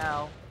here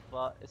now,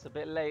 but it's a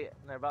bit late,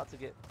 and they're about to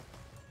get.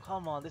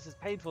 Come on, this is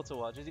painful to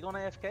watch. Is he gone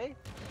AFK?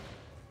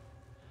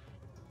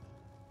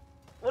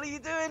 What are you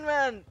doing,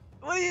 man?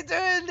 What are you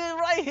doing? They're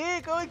right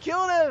here. Go and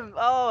kill them.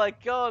 Oh my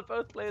god,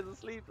 both players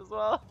asleep as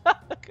well.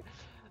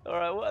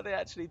 Alright, what are they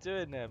actually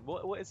doing then?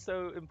 What is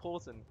so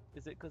important?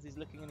 Is it because he's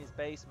looking in his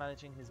base,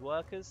 managing his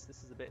workers?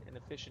 This is a bit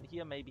inefficient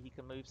here. Maybe he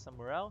can move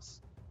somewhere else.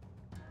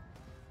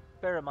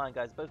 Bear in mind,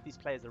 guys, both these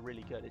players are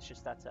really good. It's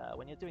just that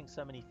when you're doing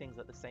so many things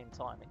at the same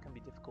time, it can be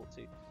difficult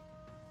to,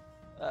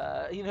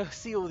 you know,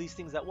 see all these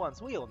things at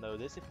once. We all know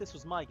this. If this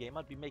was my game,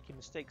 I'd be making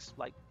mistakes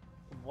like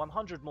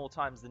 100 more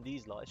times than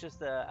these lot. It's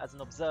just as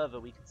an observer,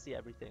 we can see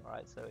everything,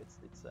 right? So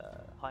it's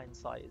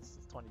hindsight is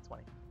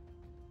 2020.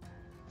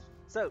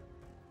 So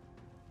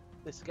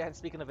this again,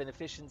 speaking of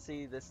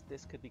inefficiency, this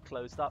could be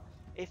closed up.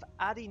 If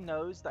Addi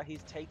knows that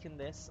he's taken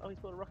this, oh, he's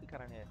got a rocket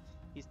cannon here.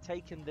 He's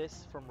taken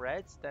this from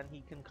Reds, then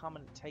he can come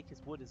and take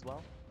his wood as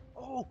well.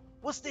 Oh,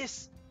 what's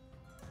this?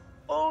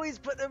 Oh, he's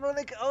put them on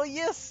the... Oh,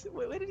 yes!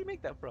 Where did he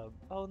make that from?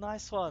 Oh,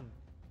 nice one.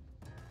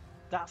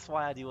 That's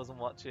why Addi wasn't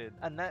watching.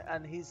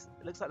 And he's...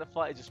 It looks like the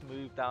fighter just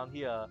moved down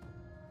here.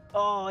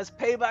 Oh, it's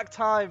payback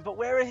time. But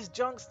where are his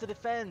junks to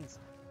defend?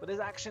 But there's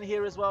action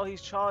here as well.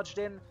 He's charged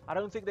in. I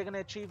don't think they're going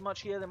to achieve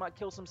much here. They might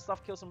kill some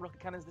stuff, kill some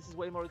rocket cannons. This is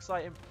way more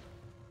exciting.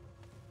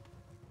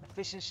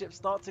 Efficient ships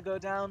start to go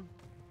down.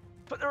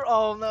 But they're,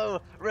 oh no,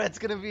 Red's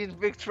gonna be in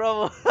big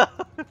trouble.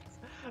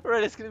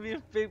 Red is gonna be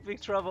in big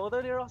trouble.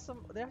 Although there are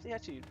some,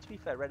 actually, to be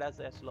fair, Red has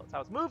actually a lot of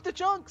towers. Move the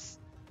junks!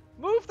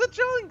 Move the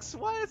junks!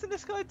 Why isn't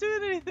this guy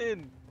doing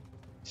anything?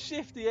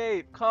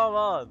 ShiftyApe, come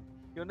on.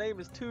 Your name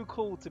is too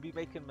cool to be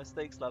making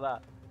mistakes like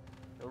that.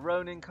 The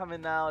Ronin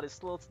coming now, they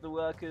slaughter the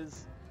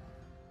workers.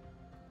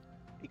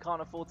 He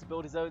can't afford to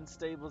build his own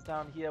stables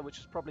down here, which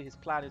is probably his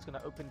plan. He's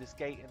gonna open this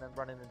gate and then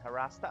run in and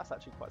harass. That's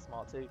actually quite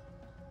smart too.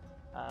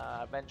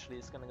 Eventually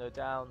it's going to go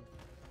down.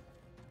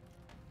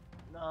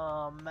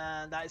 Oh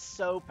man, that is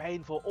so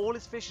painful. All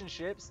his fishing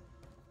ships,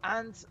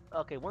 and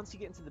okay, once you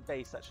get into the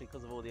base, actually,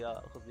 because of all the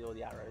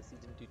arrows, he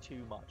didn't do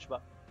too much.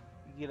 But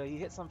you know, he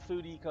hit some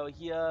food eco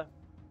here.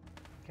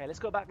 Okay, let's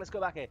go back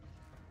here.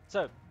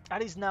 So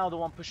Addi's now the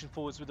one pushing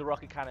forwards with the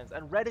rocket cannons,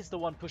 and Red is the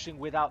one pushing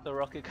without the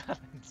rocket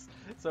cannons.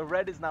 So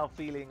Red is now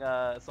feeling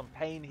some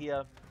pain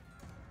here.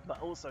 But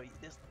also,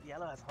 this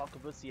yellow has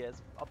Harkabusi has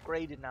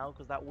upgraded now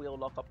because that wheel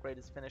lock upgrade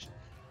is finished.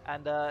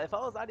 And if I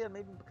was Addi, I'd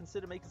maybe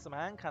consider making some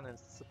hand cannons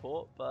to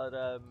support. But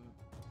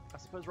I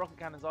suppose rocket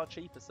cannons are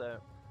cheaper, so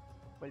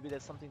maybe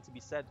there's something to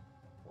be said.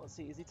 Let's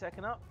see, is he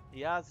taking up?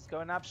 He has, he's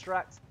going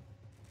abstract.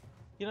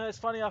 You know, it's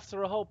funny,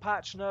 after a whole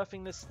patch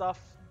nerfing this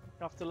stuff,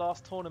 after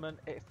last tournament,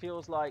 it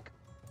feels like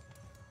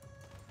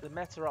the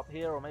meta up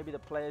here, or maybe the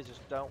players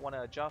just don't want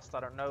to adjust, I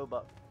don't know,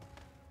 but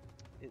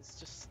it's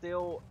just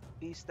still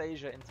East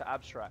Asia into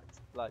abstract.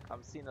 Like,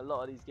 I'm seeing a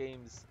lot of these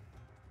games,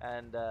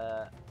 and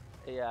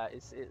yeah,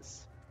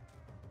 it's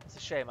a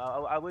shame.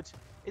 I would,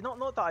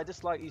 not that I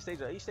dislike East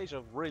Asia. East Asia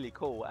is really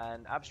cool,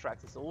 and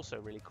abstract is also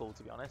really cool,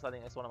 to be honest. I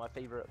think it's one of my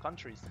favorite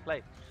countries to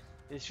play.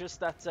 It's just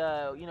that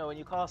you know, when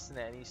you're casting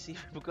it and you see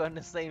people going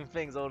the same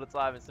things all the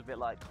time, it's a bit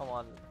like, come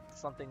on,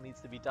 something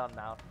needs to be done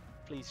now.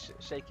 Please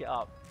shake it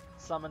up.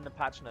 Summon the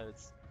patch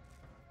nodes.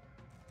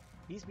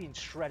 He's been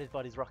shredded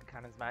by these rocket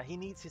cannons, man. He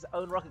needs his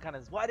own rocket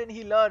cannons. Why didn't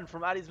he learn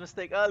from Addi's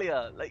mistake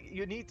earlier? Like,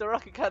 you need the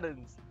rocket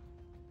cannons.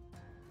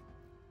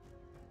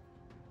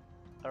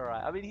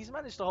 Alright, I mean, he's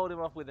managed to hold him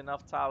off with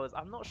enough towers.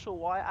 I'm not sure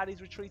why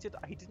Addi's retreated.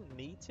 He didn't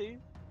need to.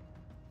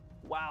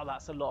 Wow,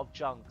 that's a lot of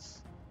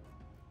junks.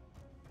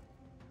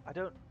 I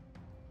don't...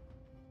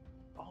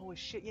 Oh,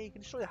 shit, yeah, you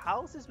can destroy the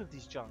houses with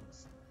these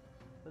junks.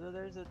 But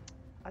there's a...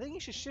 I think he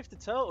should shift the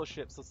turtle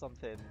ships or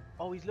something.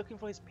 Oh, he's looking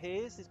for his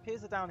piers? His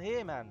piers are down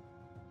here, man.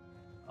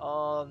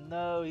 Oh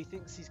no, he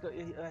thinks he's got...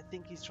 I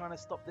think he's trying to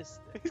stop this.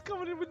 He's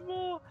coming in with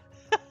more.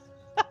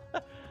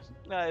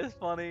 That is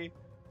funny.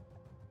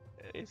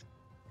 It's...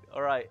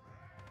 Alright.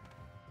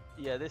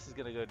 Yeah, this is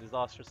going to go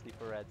disastrously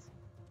for Reds.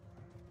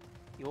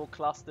 You're all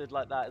clustered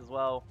like that as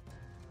well.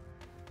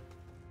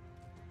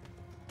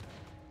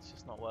 It's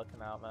just not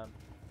working out, man.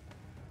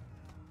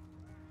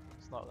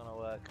 It's not going to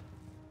work.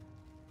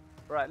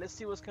 Right, let's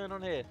see what's going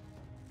on here.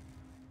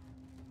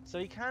 So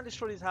he can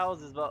destroy these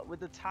houses, but with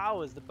the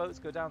towers, the boats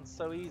go down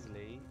so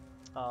easily.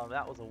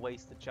 That was a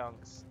waste of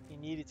chunks. He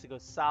needed to go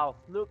south.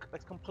 Look,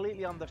 that's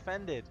completely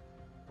undefended.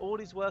 All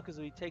these workers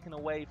will be taken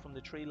away from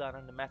the tree line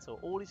and the metal.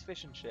 All these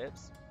fishing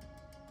ships.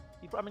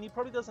 I mean, he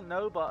probably doesn't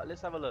know, but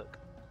let's have a look.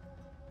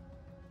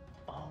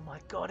 Oh my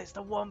god, it's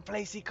the one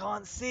place he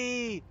can't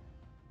see.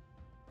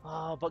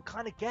 Oh, but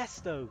kind of guess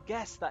though.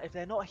 Guess that if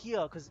they're not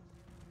here, because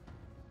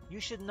you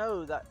should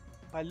know that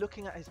by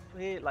looking at his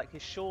pier, like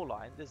his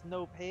shoreline, there's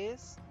no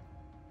piers.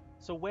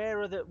 So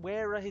where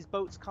are his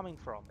boats coming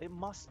from? It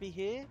must be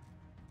here.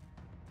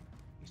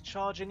 He's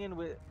charging in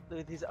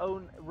with his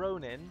own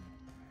Ronin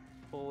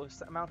or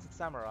mounted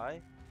samurai.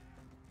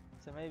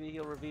 So maybe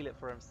he'll reveal it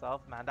for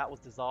himself. Man, that was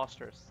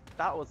disastrous.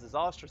 That was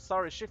disastrous.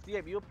 Sorry,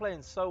 ShiftyApe, you were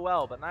playing so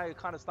well, but now you're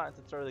kind of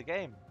starting to throw the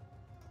game.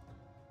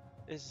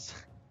 This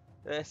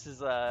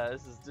is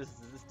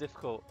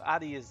difficult.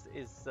 Addi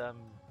is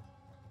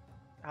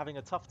having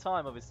a tough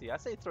time. Obviously, I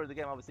say throw the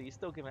game. Obviously, he's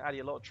still giving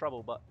Addi a lot of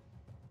trouble, but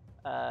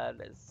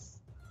there's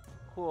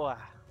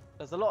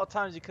a lot of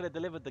times you could have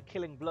delivered the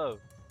killing blow.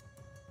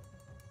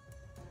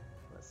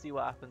 Let's see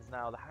what happens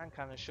now. The hand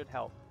cannons should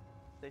help.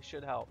 They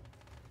should help.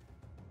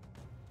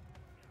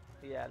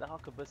 Yeah, the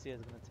Hakubusier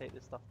is going to take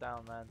this stuff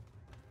down, man.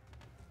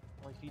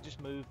 Well, if you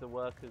just move the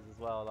workers as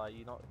well, like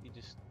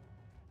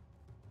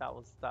that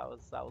was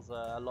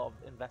a lot of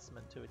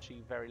investment to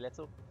achieve very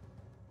little.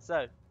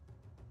 So,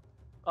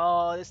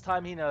 oh, this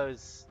time he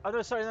knows. Oh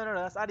no, sorry, no,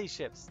 that's Addi's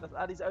ships. That's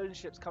Addi's own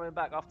ships coming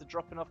back after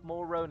dropping off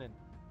more Ronin.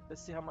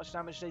 Let's see how much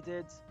damage they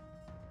did.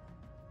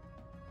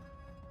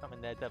 I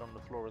mean, they're dead on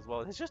the floor as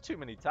well. There's just too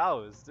many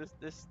towers.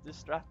 This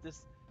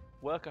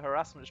worker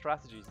harassment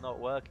strategy is not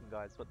working,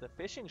 guys. But the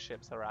fishing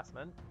ships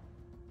harassment,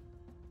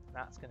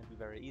 that's going to be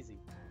very easy.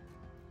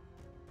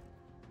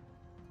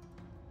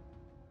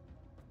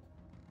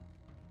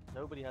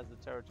 Nobody has the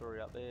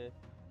territory up there.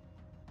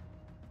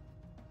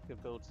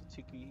 Could build a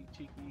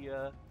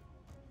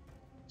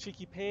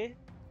cheeky pier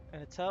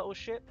and a turtle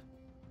ship.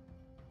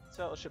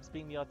 Turtle ships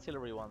being the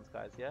artillery ones,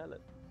 guys. Yeah,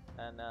 look,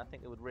 and I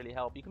think it would really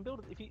help. You can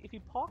build if you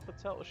park the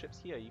turtle ships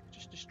here, you can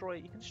just destroy.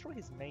 You can destroy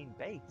his main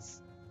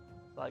base.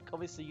 Like,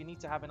 obviously, you need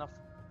to have enough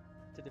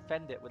to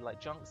defend it with like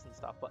junks and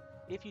stuff.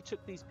 But if you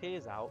took these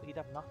piers out, he'd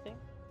have nothing.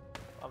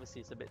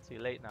 Obviously, it's a bit too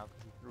late now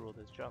because he threw all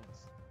those junks.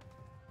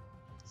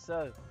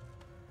 So,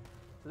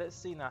 let's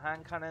see now.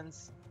 Hand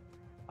cannons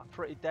are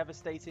pretty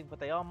devastating, but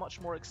they are much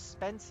more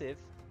expensive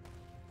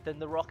than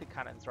the rocket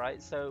cannons,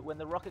 right? So when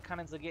the rocket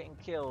cannons are getting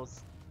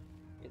kills,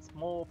 it's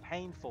more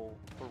painful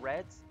for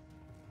reds,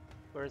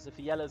 whereas if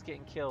the yellow's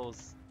getting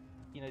kills,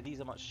 you know, these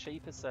are much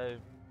cheaper. So,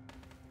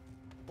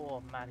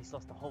 oh man, he's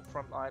lost the whole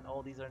front line.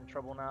 Oh, these are in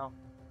trouble now.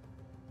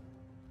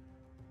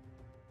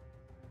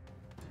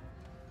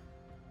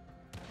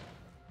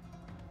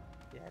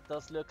 Yeah, it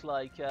does look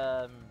like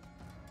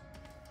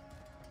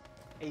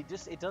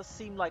it does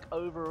seem like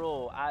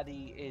overall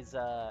Addi is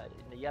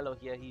in the yellow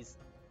here.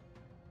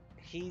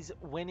 He's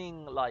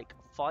winning like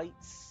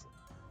fights.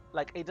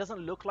 Like, it doesn't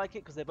look like it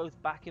because they're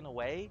both backing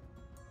away,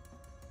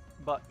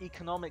 but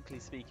economically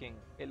speaking,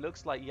 it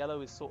looks like yellow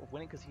is sort of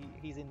winning because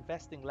he's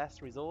investing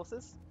less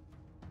resources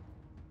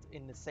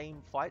in the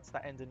same fights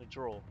that end in a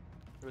draw,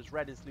 whereas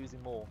red is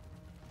losing more.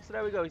 So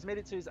there we go. He's made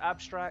it to his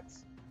abstract,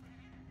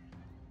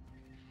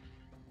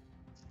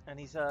 and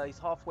he's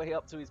halfway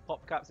up to his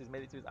pop caps. He's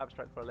made it to his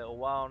abstract for a little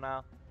while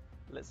now.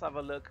 Let's have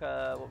a look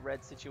what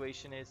red's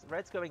situation is.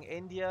 Red's going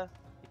India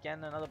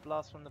again. Another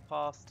blast from the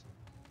past.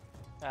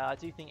 I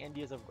do think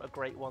India's a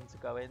great one to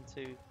go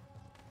into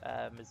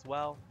as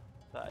well,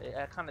 but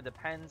it kind of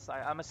depends.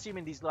 I'm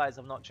assuming these guys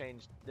have not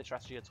changed the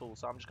strategy at all,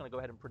 so I'm just going to go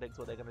ahead and predict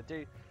what they're going to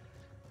do.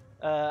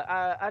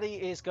 Addi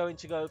is going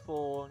to go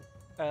for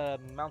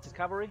mounted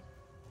cavalry.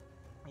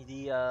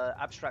 The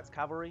abstract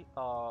cavalry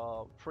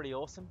are pretty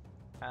awesome,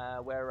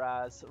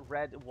 whereas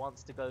red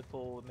wants to go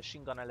for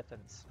machine gun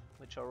elephants,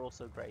 which are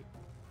also great.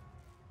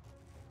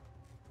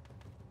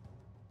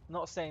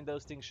 Not saying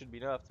those things should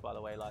be nerfed, by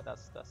the way. Like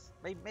that's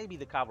maybe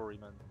the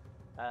cavalrymen.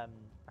 I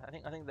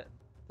think that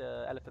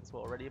the elephants were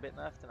already a bit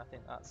nerfed, and I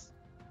think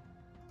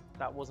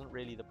that wasn't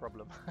really the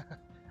problem.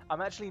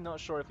 I'm actually not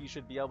sure if you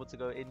should be able to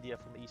go India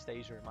from East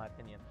Asia, in my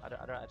opinion. I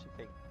don't actually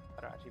think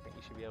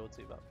you should be able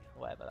to, but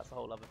whatever. That's a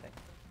whole other thing.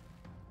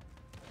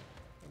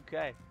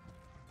 Okay.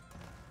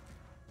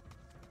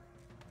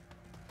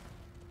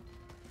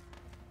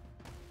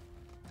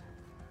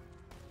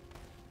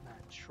 Man,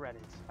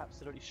 shredded,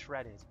 absolutely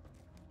shredded.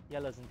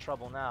 Yellow's in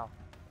trouble now.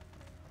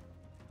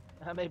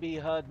 Maybe he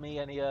heard me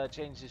and he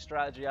changed his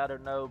strategy, I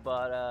don't know,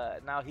 but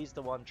now he's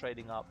the one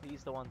trading up.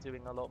 He's the one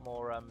doing a lot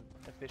more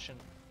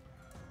efficient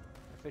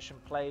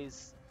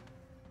plays.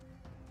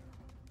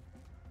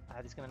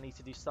 He's going to need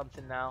to do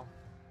something now.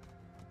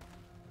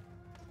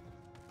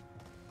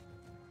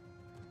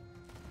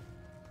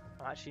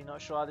 I'm actually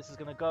not sure how this is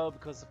going to go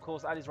because, of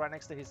course, Addi's right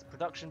next to his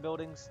production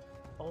buildings.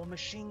 Oh,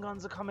 machine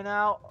guns are coming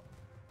out.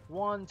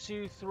 1,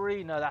 2,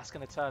 3. No, that's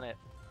going to turn it.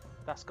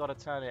 That's got to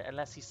turn it,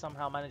 unless he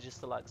somehow manages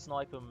to like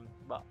snipe them,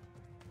 but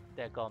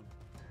they're gone.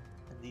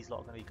 And these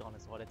lot are going to be gone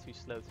as well. They're too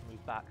slow to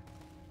move back.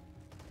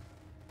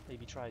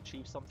 Maybe try to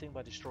achieve something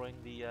by destroying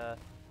the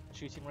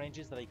shooting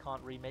ranges that he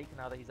can't remake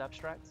now that he's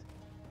abstract.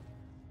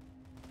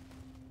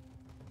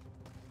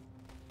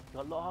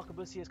 Got a lot of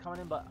Hakubusiers coming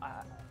in, but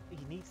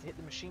he needs to hit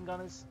the machine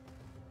gunners.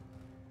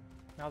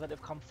 Now that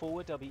they've come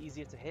forward, they'll be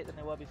easier to hit than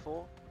they were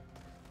before.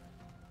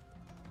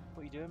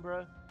 What are you doing,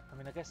 bro? I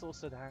mean, I guess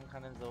also the hand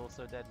cannons are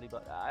also deadly,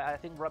 but I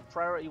think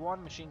priority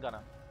 1, machine gunner.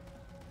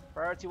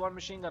 Priority 1,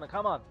 machine gunner,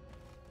 come on.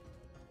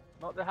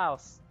 Not the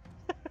house.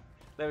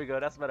 There we go,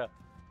 that's better.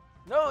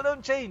 No,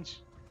 don't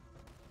change.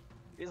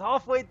 He's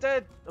halfway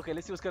dead. Okay,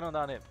 let's see what's going on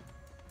down here.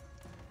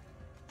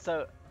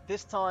 So,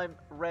 this time,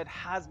 red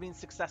has been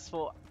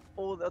successful.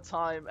 all the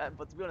time.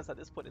 But to be honest, at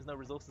this point, there's no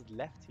resources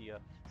left here.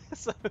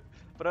 So,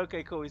 but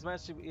okay, cool. He's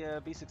managed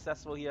to be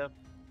successful here.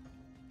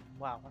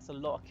 Wow, that's a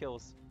lot of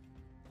kills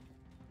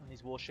on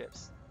these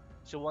warships.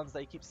 So ones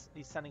that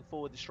he's sending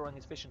forward, destroying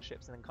his fishing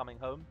ships, and then coming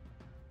home.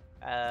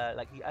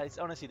 It's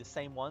honestly the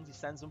same ones. He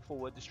sends them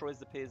forward, destroys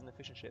the piers and the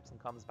fishing ships,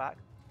 and comes back.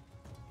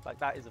 Like,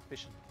 that is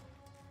efficient.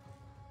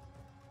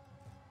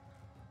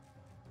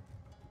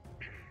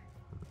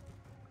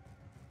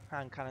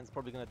 Hand cannon's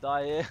probably going to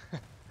die here.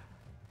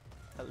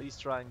 At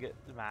least try and get...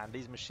 Man,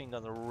 these machine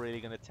guns are really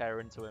going to tear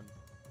into him.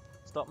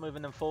 Stop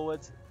moving them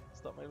forward.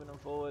 Stop moving them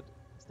forward.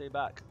 Stay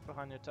back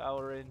behind your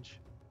tower range.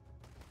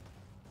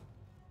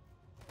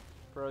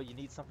 Bro, you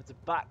need something to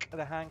back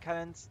the hand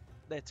cannons.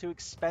 They're too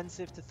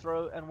expensive to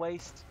throw and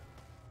waste.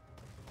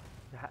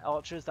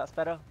 Archers, that's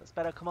better. That's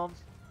better. Come on.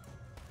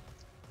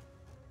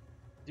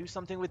 Do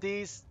something with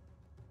these.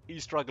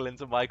 He's struggling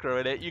to micro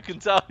in it. You can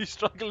tell he's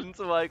struggling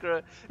to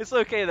micro. It's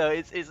okay though.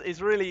 It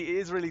is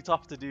really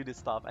tough to do this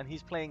stuff, and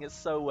he's playing it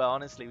so well.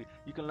 Honestly,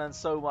 you can learn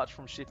so much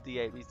from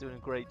ShiftyApe. He's doing a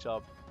great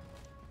job.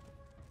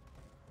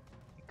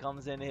 He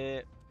comes in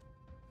here.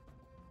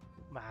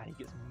 Man, he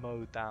gets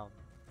mowed down.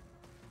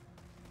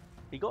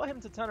 He got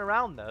him to turn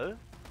around though.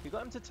 He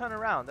got him to turn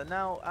around, and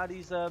now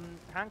Addi's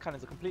hand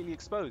cannons are completely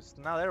exposed.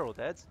 Now they're all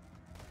dead.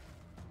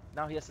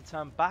 Now he has to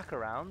turn back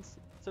around.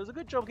 So it was a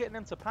good job getting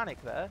him to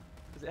panic there,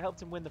 because it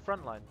helped him win the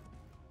front line.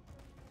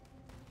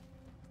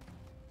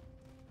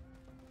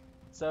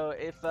 So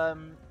if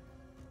Addi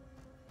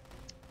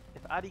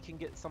can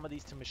get some of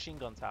these to machine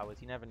gun towers,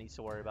 he never needs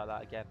to worry about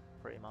that again,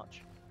 pretty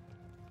much.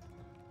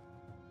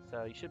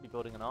 So he should be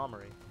building an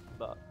armory,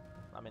 but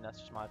I mean that's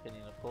just my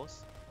opinion, of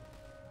course.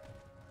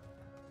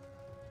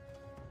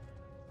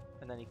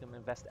 And then he can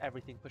invest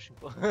everything pushing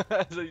for.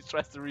 So he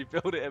tries to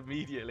rebuild it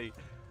immediately.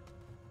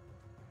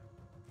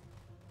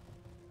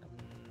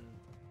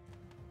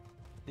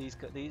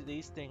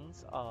 These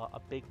things are a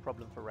big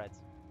problem for Red.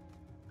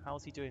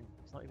 How's he doing?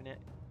 He's not even it.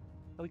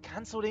 Oh, he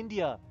cancelled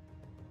India.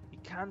 He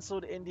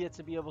cancelled India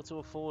to be able to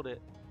afford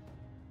it.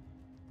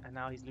 And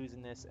now he's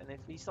losing this. And if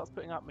he starts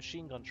putting out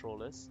machine gun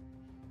trawlers,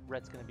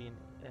 Red's going to be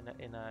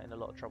in a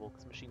lot of trouble,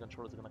 because machine gun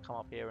trawlers are going to come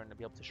up here and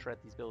be able to shred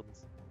these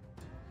buildings.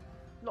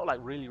 Not like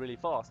really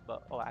fast,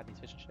 but add these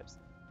fishing ships.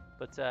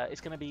 But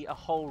it's going to be a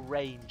whole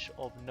range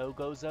of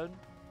no-go zone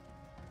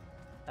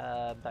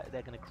that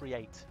they're going to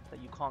create,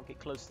 that you can't get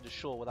close to the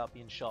shore without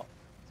being shot.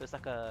 So it's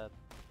like a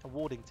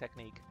warding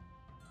technique.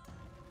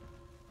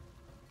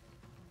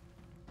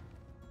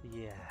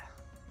 Yeah.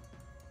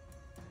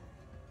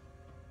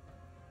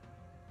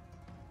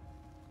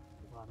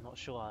 Well, I'm not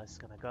sure how it's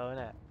going to go,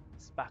 innit?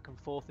 It's back and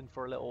forth in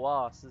for a little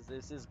while.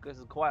 This is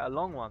quite a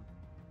long one.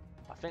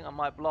 I think I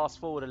might blast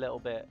forward a little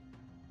bit,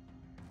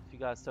 if you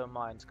guys don't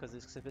mind, because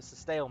it's a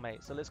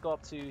stalemate. So let's go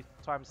up to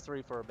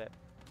 ×3 for a bit.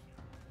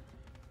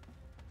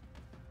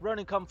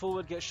 Ronin come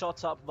forward, get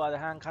shot up by the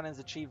hand cannons,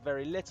 achieve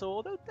very little.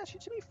 Although, actually,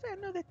 to be fair,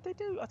 no, they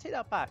do. I take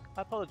that back.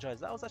 I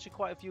apologise. That was actually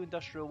quite a few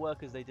industrial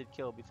workers they did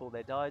kill before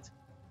they died.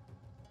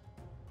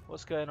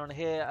 What's going on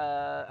here?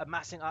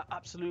 Amassing an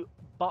absolute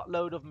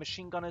buttload of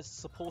machine gunners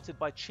supported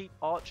by cheap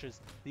archers.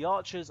 The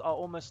archers are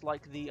almost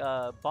like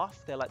the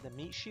buff. They're like the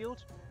meat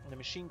shield. And the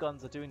machine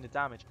guns are doing the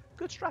damage.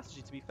 Good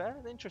strategy, to be fair.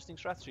 An interesting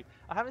strategy.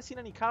 I haven't seen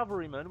any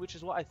cavalrymen, which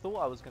is what I thought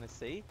I was going to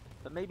see.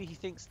 But maybe he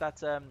thinks that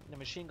the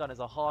machine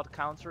gunners are hard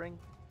countering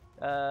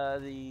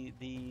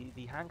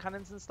the hand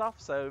cannons and stuff.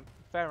 So,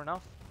 fair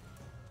enough.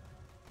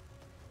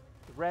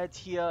 Red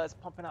here is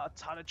pumping out a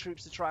ton of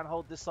troops to try and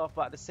hold this off,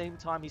 but at the same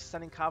time he's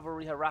sending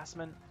cavalry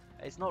harassment.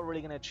 It's not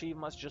really going to achieve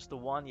much, just the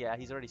one. Yeah,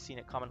 he's already seen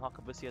it coming.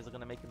 Hakubusiers are going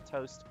to make him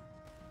toast.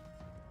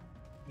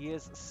 He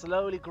is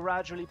slowly,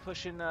 gradually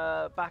pushing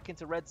back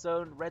into red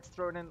zone. Red's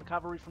throwing in the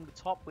cavalry from the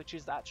top, which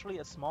is actually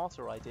a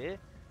smarter idea,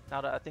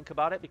 now that I think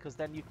about it, because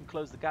then you can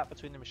close the gap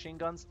between the machine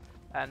guns.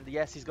 And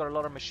yes, he's got a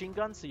lot of machine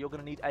guns, so you're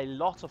going to need a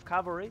lot of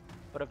cavalry,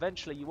 but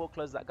eventually you will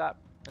close that gap.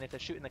 And if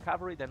they're shooting the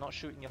cavalry, they're not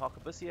shooting your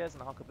Hakubusiers,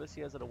 and the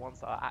Hakubusiers are the ones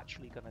that are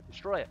actually going to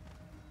destroy it.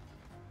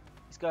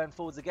 He's going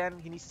forwards again.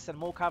 He needs to send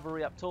more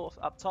cavalry up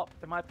top,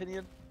 in my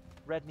opinion.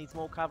 Red needs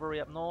more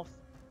cavalry up north.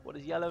 What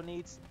does Yellow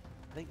need?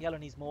 I think Yellow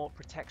needs more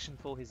protection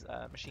for his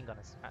machine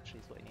gunners,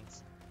 actually, is what he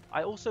needs.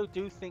 I also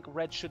do think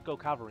Red should go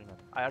cavalryman.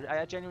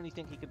 I genuinely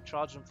think he could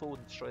charge them forward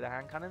and destroy their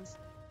hand cannons.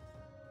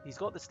 He's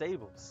got the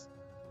stables,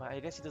 but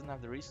I guess he doesn't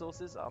have the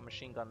resources.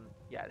 Machine gun.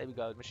 Yeah, there we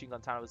go. Machine gun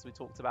towers we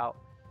talked about.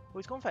 Oh,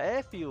 he's gone for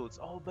airfields.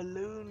 Oh,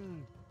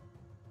 balloon.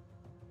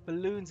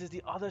 Balloons is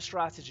the other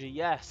strategy.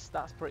 Yes,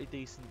 that's pretty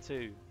decent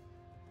too.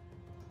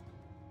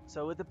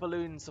 So with the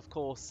balloons, of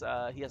course,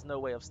 he has no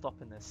way of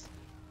stopping this.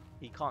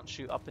 He can't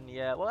shoot up in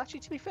the air. Well, actually,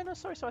 to be fair, no,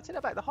 sorry, I take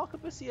that back. The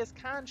Hakubusiers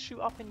can shoot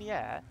up in the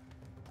air.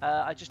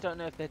 I just don't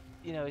know if they're,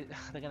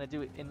 they're going to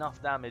do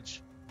enough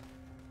damage.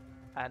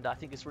 And I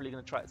think it's really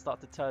going to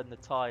start to turn the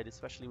tide,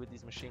 especially with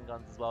these machine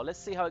guns as well. Let's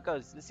see how it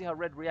goes. Let's see how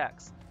Red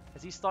reacts.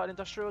 Has he started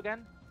industrial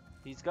again?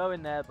 He's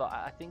going there, but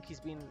I think he's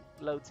been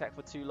low tech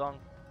for too long.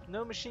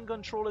 No machine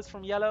gun trawlers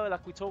from Yellow,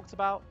 like we talked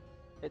about.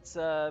 It's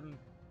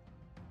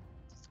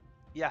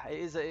yeah,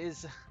 it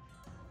is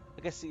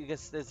I guess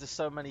there's just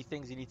so many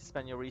things you need to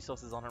spend your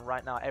resources on, and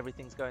right now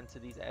everything's going to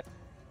these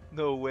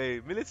No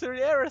way, military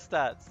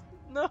aerostats.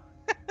 No,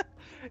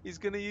 he's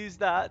gonna use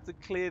that to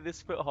clear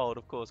this foothold,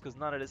 of course, because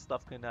none of this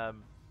stuff can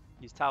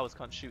these towers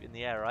can't shoot in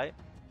the air, right?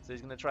 So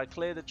he's gonna try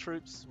clear the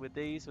troops with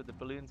the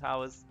balloon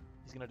towers.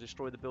 He's gonna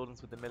destroy the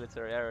buildings with the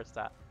military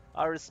aerostat.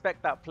 I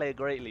respect that play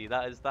greatly.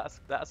 That's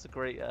a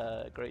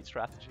great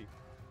strategy.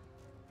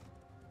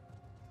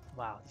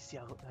 Wow, you see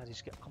how they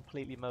just get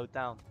completely mowed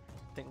down.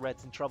 I think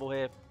Red's in trouble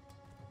here.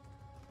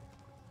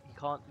 You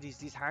can't.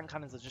 These hand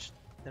cannons are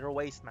they're a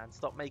waste, man.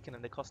 Stop making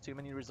them. They cost too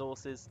many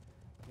resources.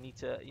 You need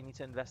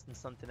to invest in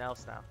something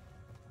else now.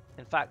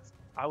 In fact,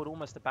 I would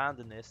almost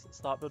abandon this.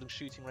 Start building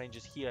shooting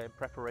ranges here in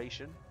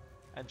preparation,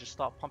 and just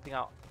start pumping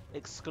out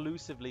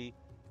exclusively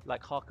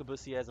like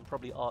harquebusiers and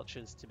probably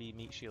archers to be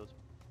meat shield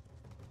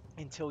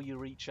until you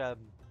reach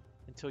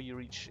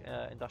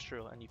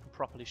industrial and you can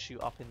properly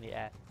shoot up in the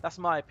air. That's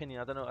my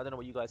opinion. I don't know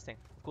what you guys think.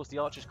 Of course, the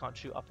archers can't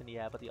shoot up in the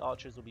air, but the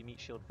archers will be meat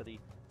shield for the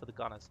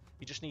gunners.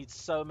 You just need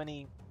so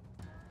many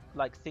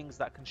like things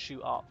that can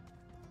shoot up.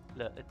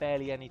 Look,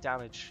 barely any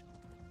damage.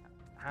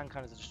 Hand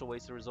cannons are just a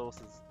waste of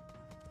resources.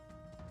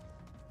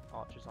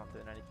 Archers aren't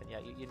doing anything. Yeah,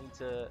 you need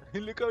to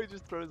look how he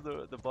just throws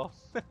the bomb.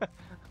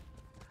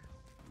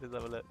 Let's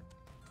have a look.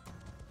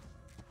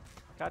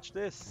 Catch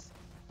this.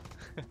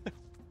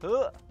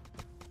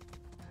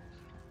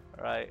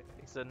 Alright,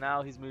 so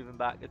now he's moving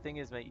back. The thing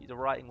is, mate, the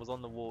writing was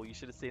on the wall. You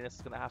should have seen this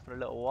was going to happen a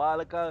little while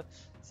ago.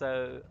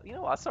 So, you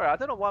know what? Sorry, I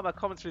don't know why my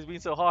commentary has been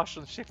so harsh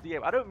on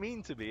ShiftyApe. I don't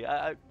mean to be.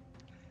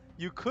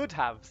 You could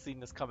have seen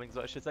this coming, is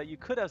what I should say. You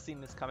could have seen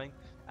this coming,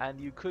 and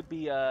you could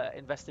be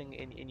investing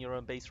in your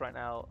own base right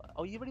now.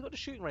 Oh, you've already got the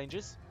shooting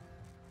ranges.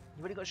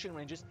 You've already got shooting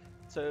ranges.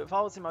 So if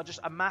I was him, I'd just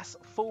amass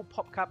full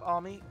PopCap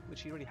army,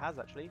 which he already has,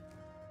 actually.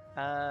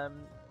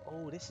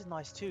 Oh, this is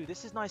nice too.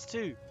 This is nice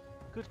too.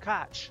 Good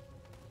catch.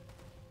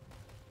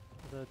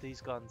 Although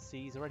these guns,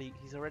 see, he's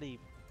already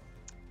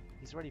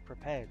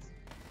prepared.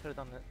 Could have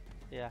done it.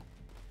 Yeah,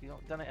 if you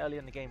not done it early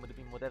in the game, would have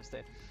been more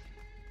devastating.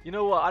 You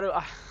know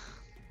what?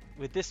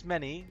 With this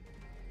many,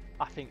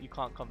 I think you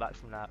can't come back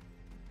from that.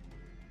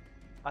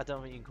 I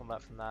don't think you can come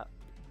back from that.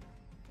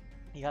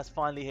 He has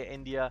finally hit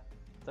India,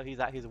 so he's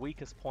at his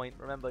weakest point.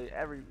 Remember,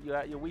 you're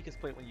at your weakest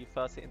point when you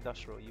first hit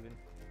industrial. You've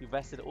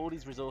invested all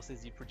these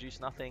resources, you produce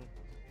nothing,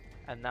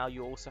 and now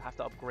you also have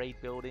to upgrade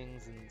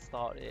buildings and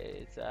start.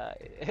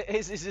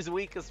 It's his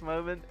weakest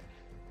moment,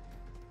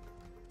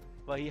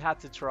 but he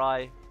had to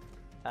try,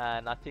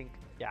 and I think,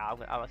 yeah,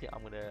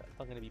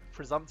 I'm gonna be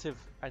presumptive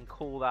and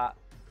call that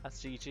as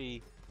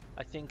GG.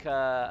 I think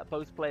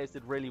both players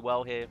did really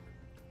well here.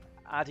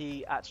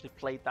 Addi actually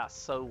played that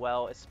so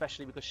well,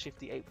 especially because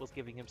ShiftyApe was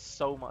giving him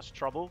so much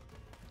trouble.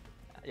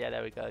 Yeah,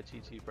 there we go,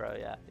 GG, bro.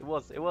 Yeah, it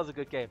was a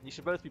good game. You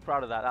should both be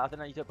proud of that. I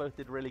think you both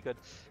did really good.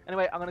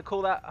 Anyway, I'm gonna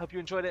call that. I hope you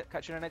enjoyed it.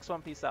 Catch you in the next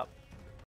one. Peace out.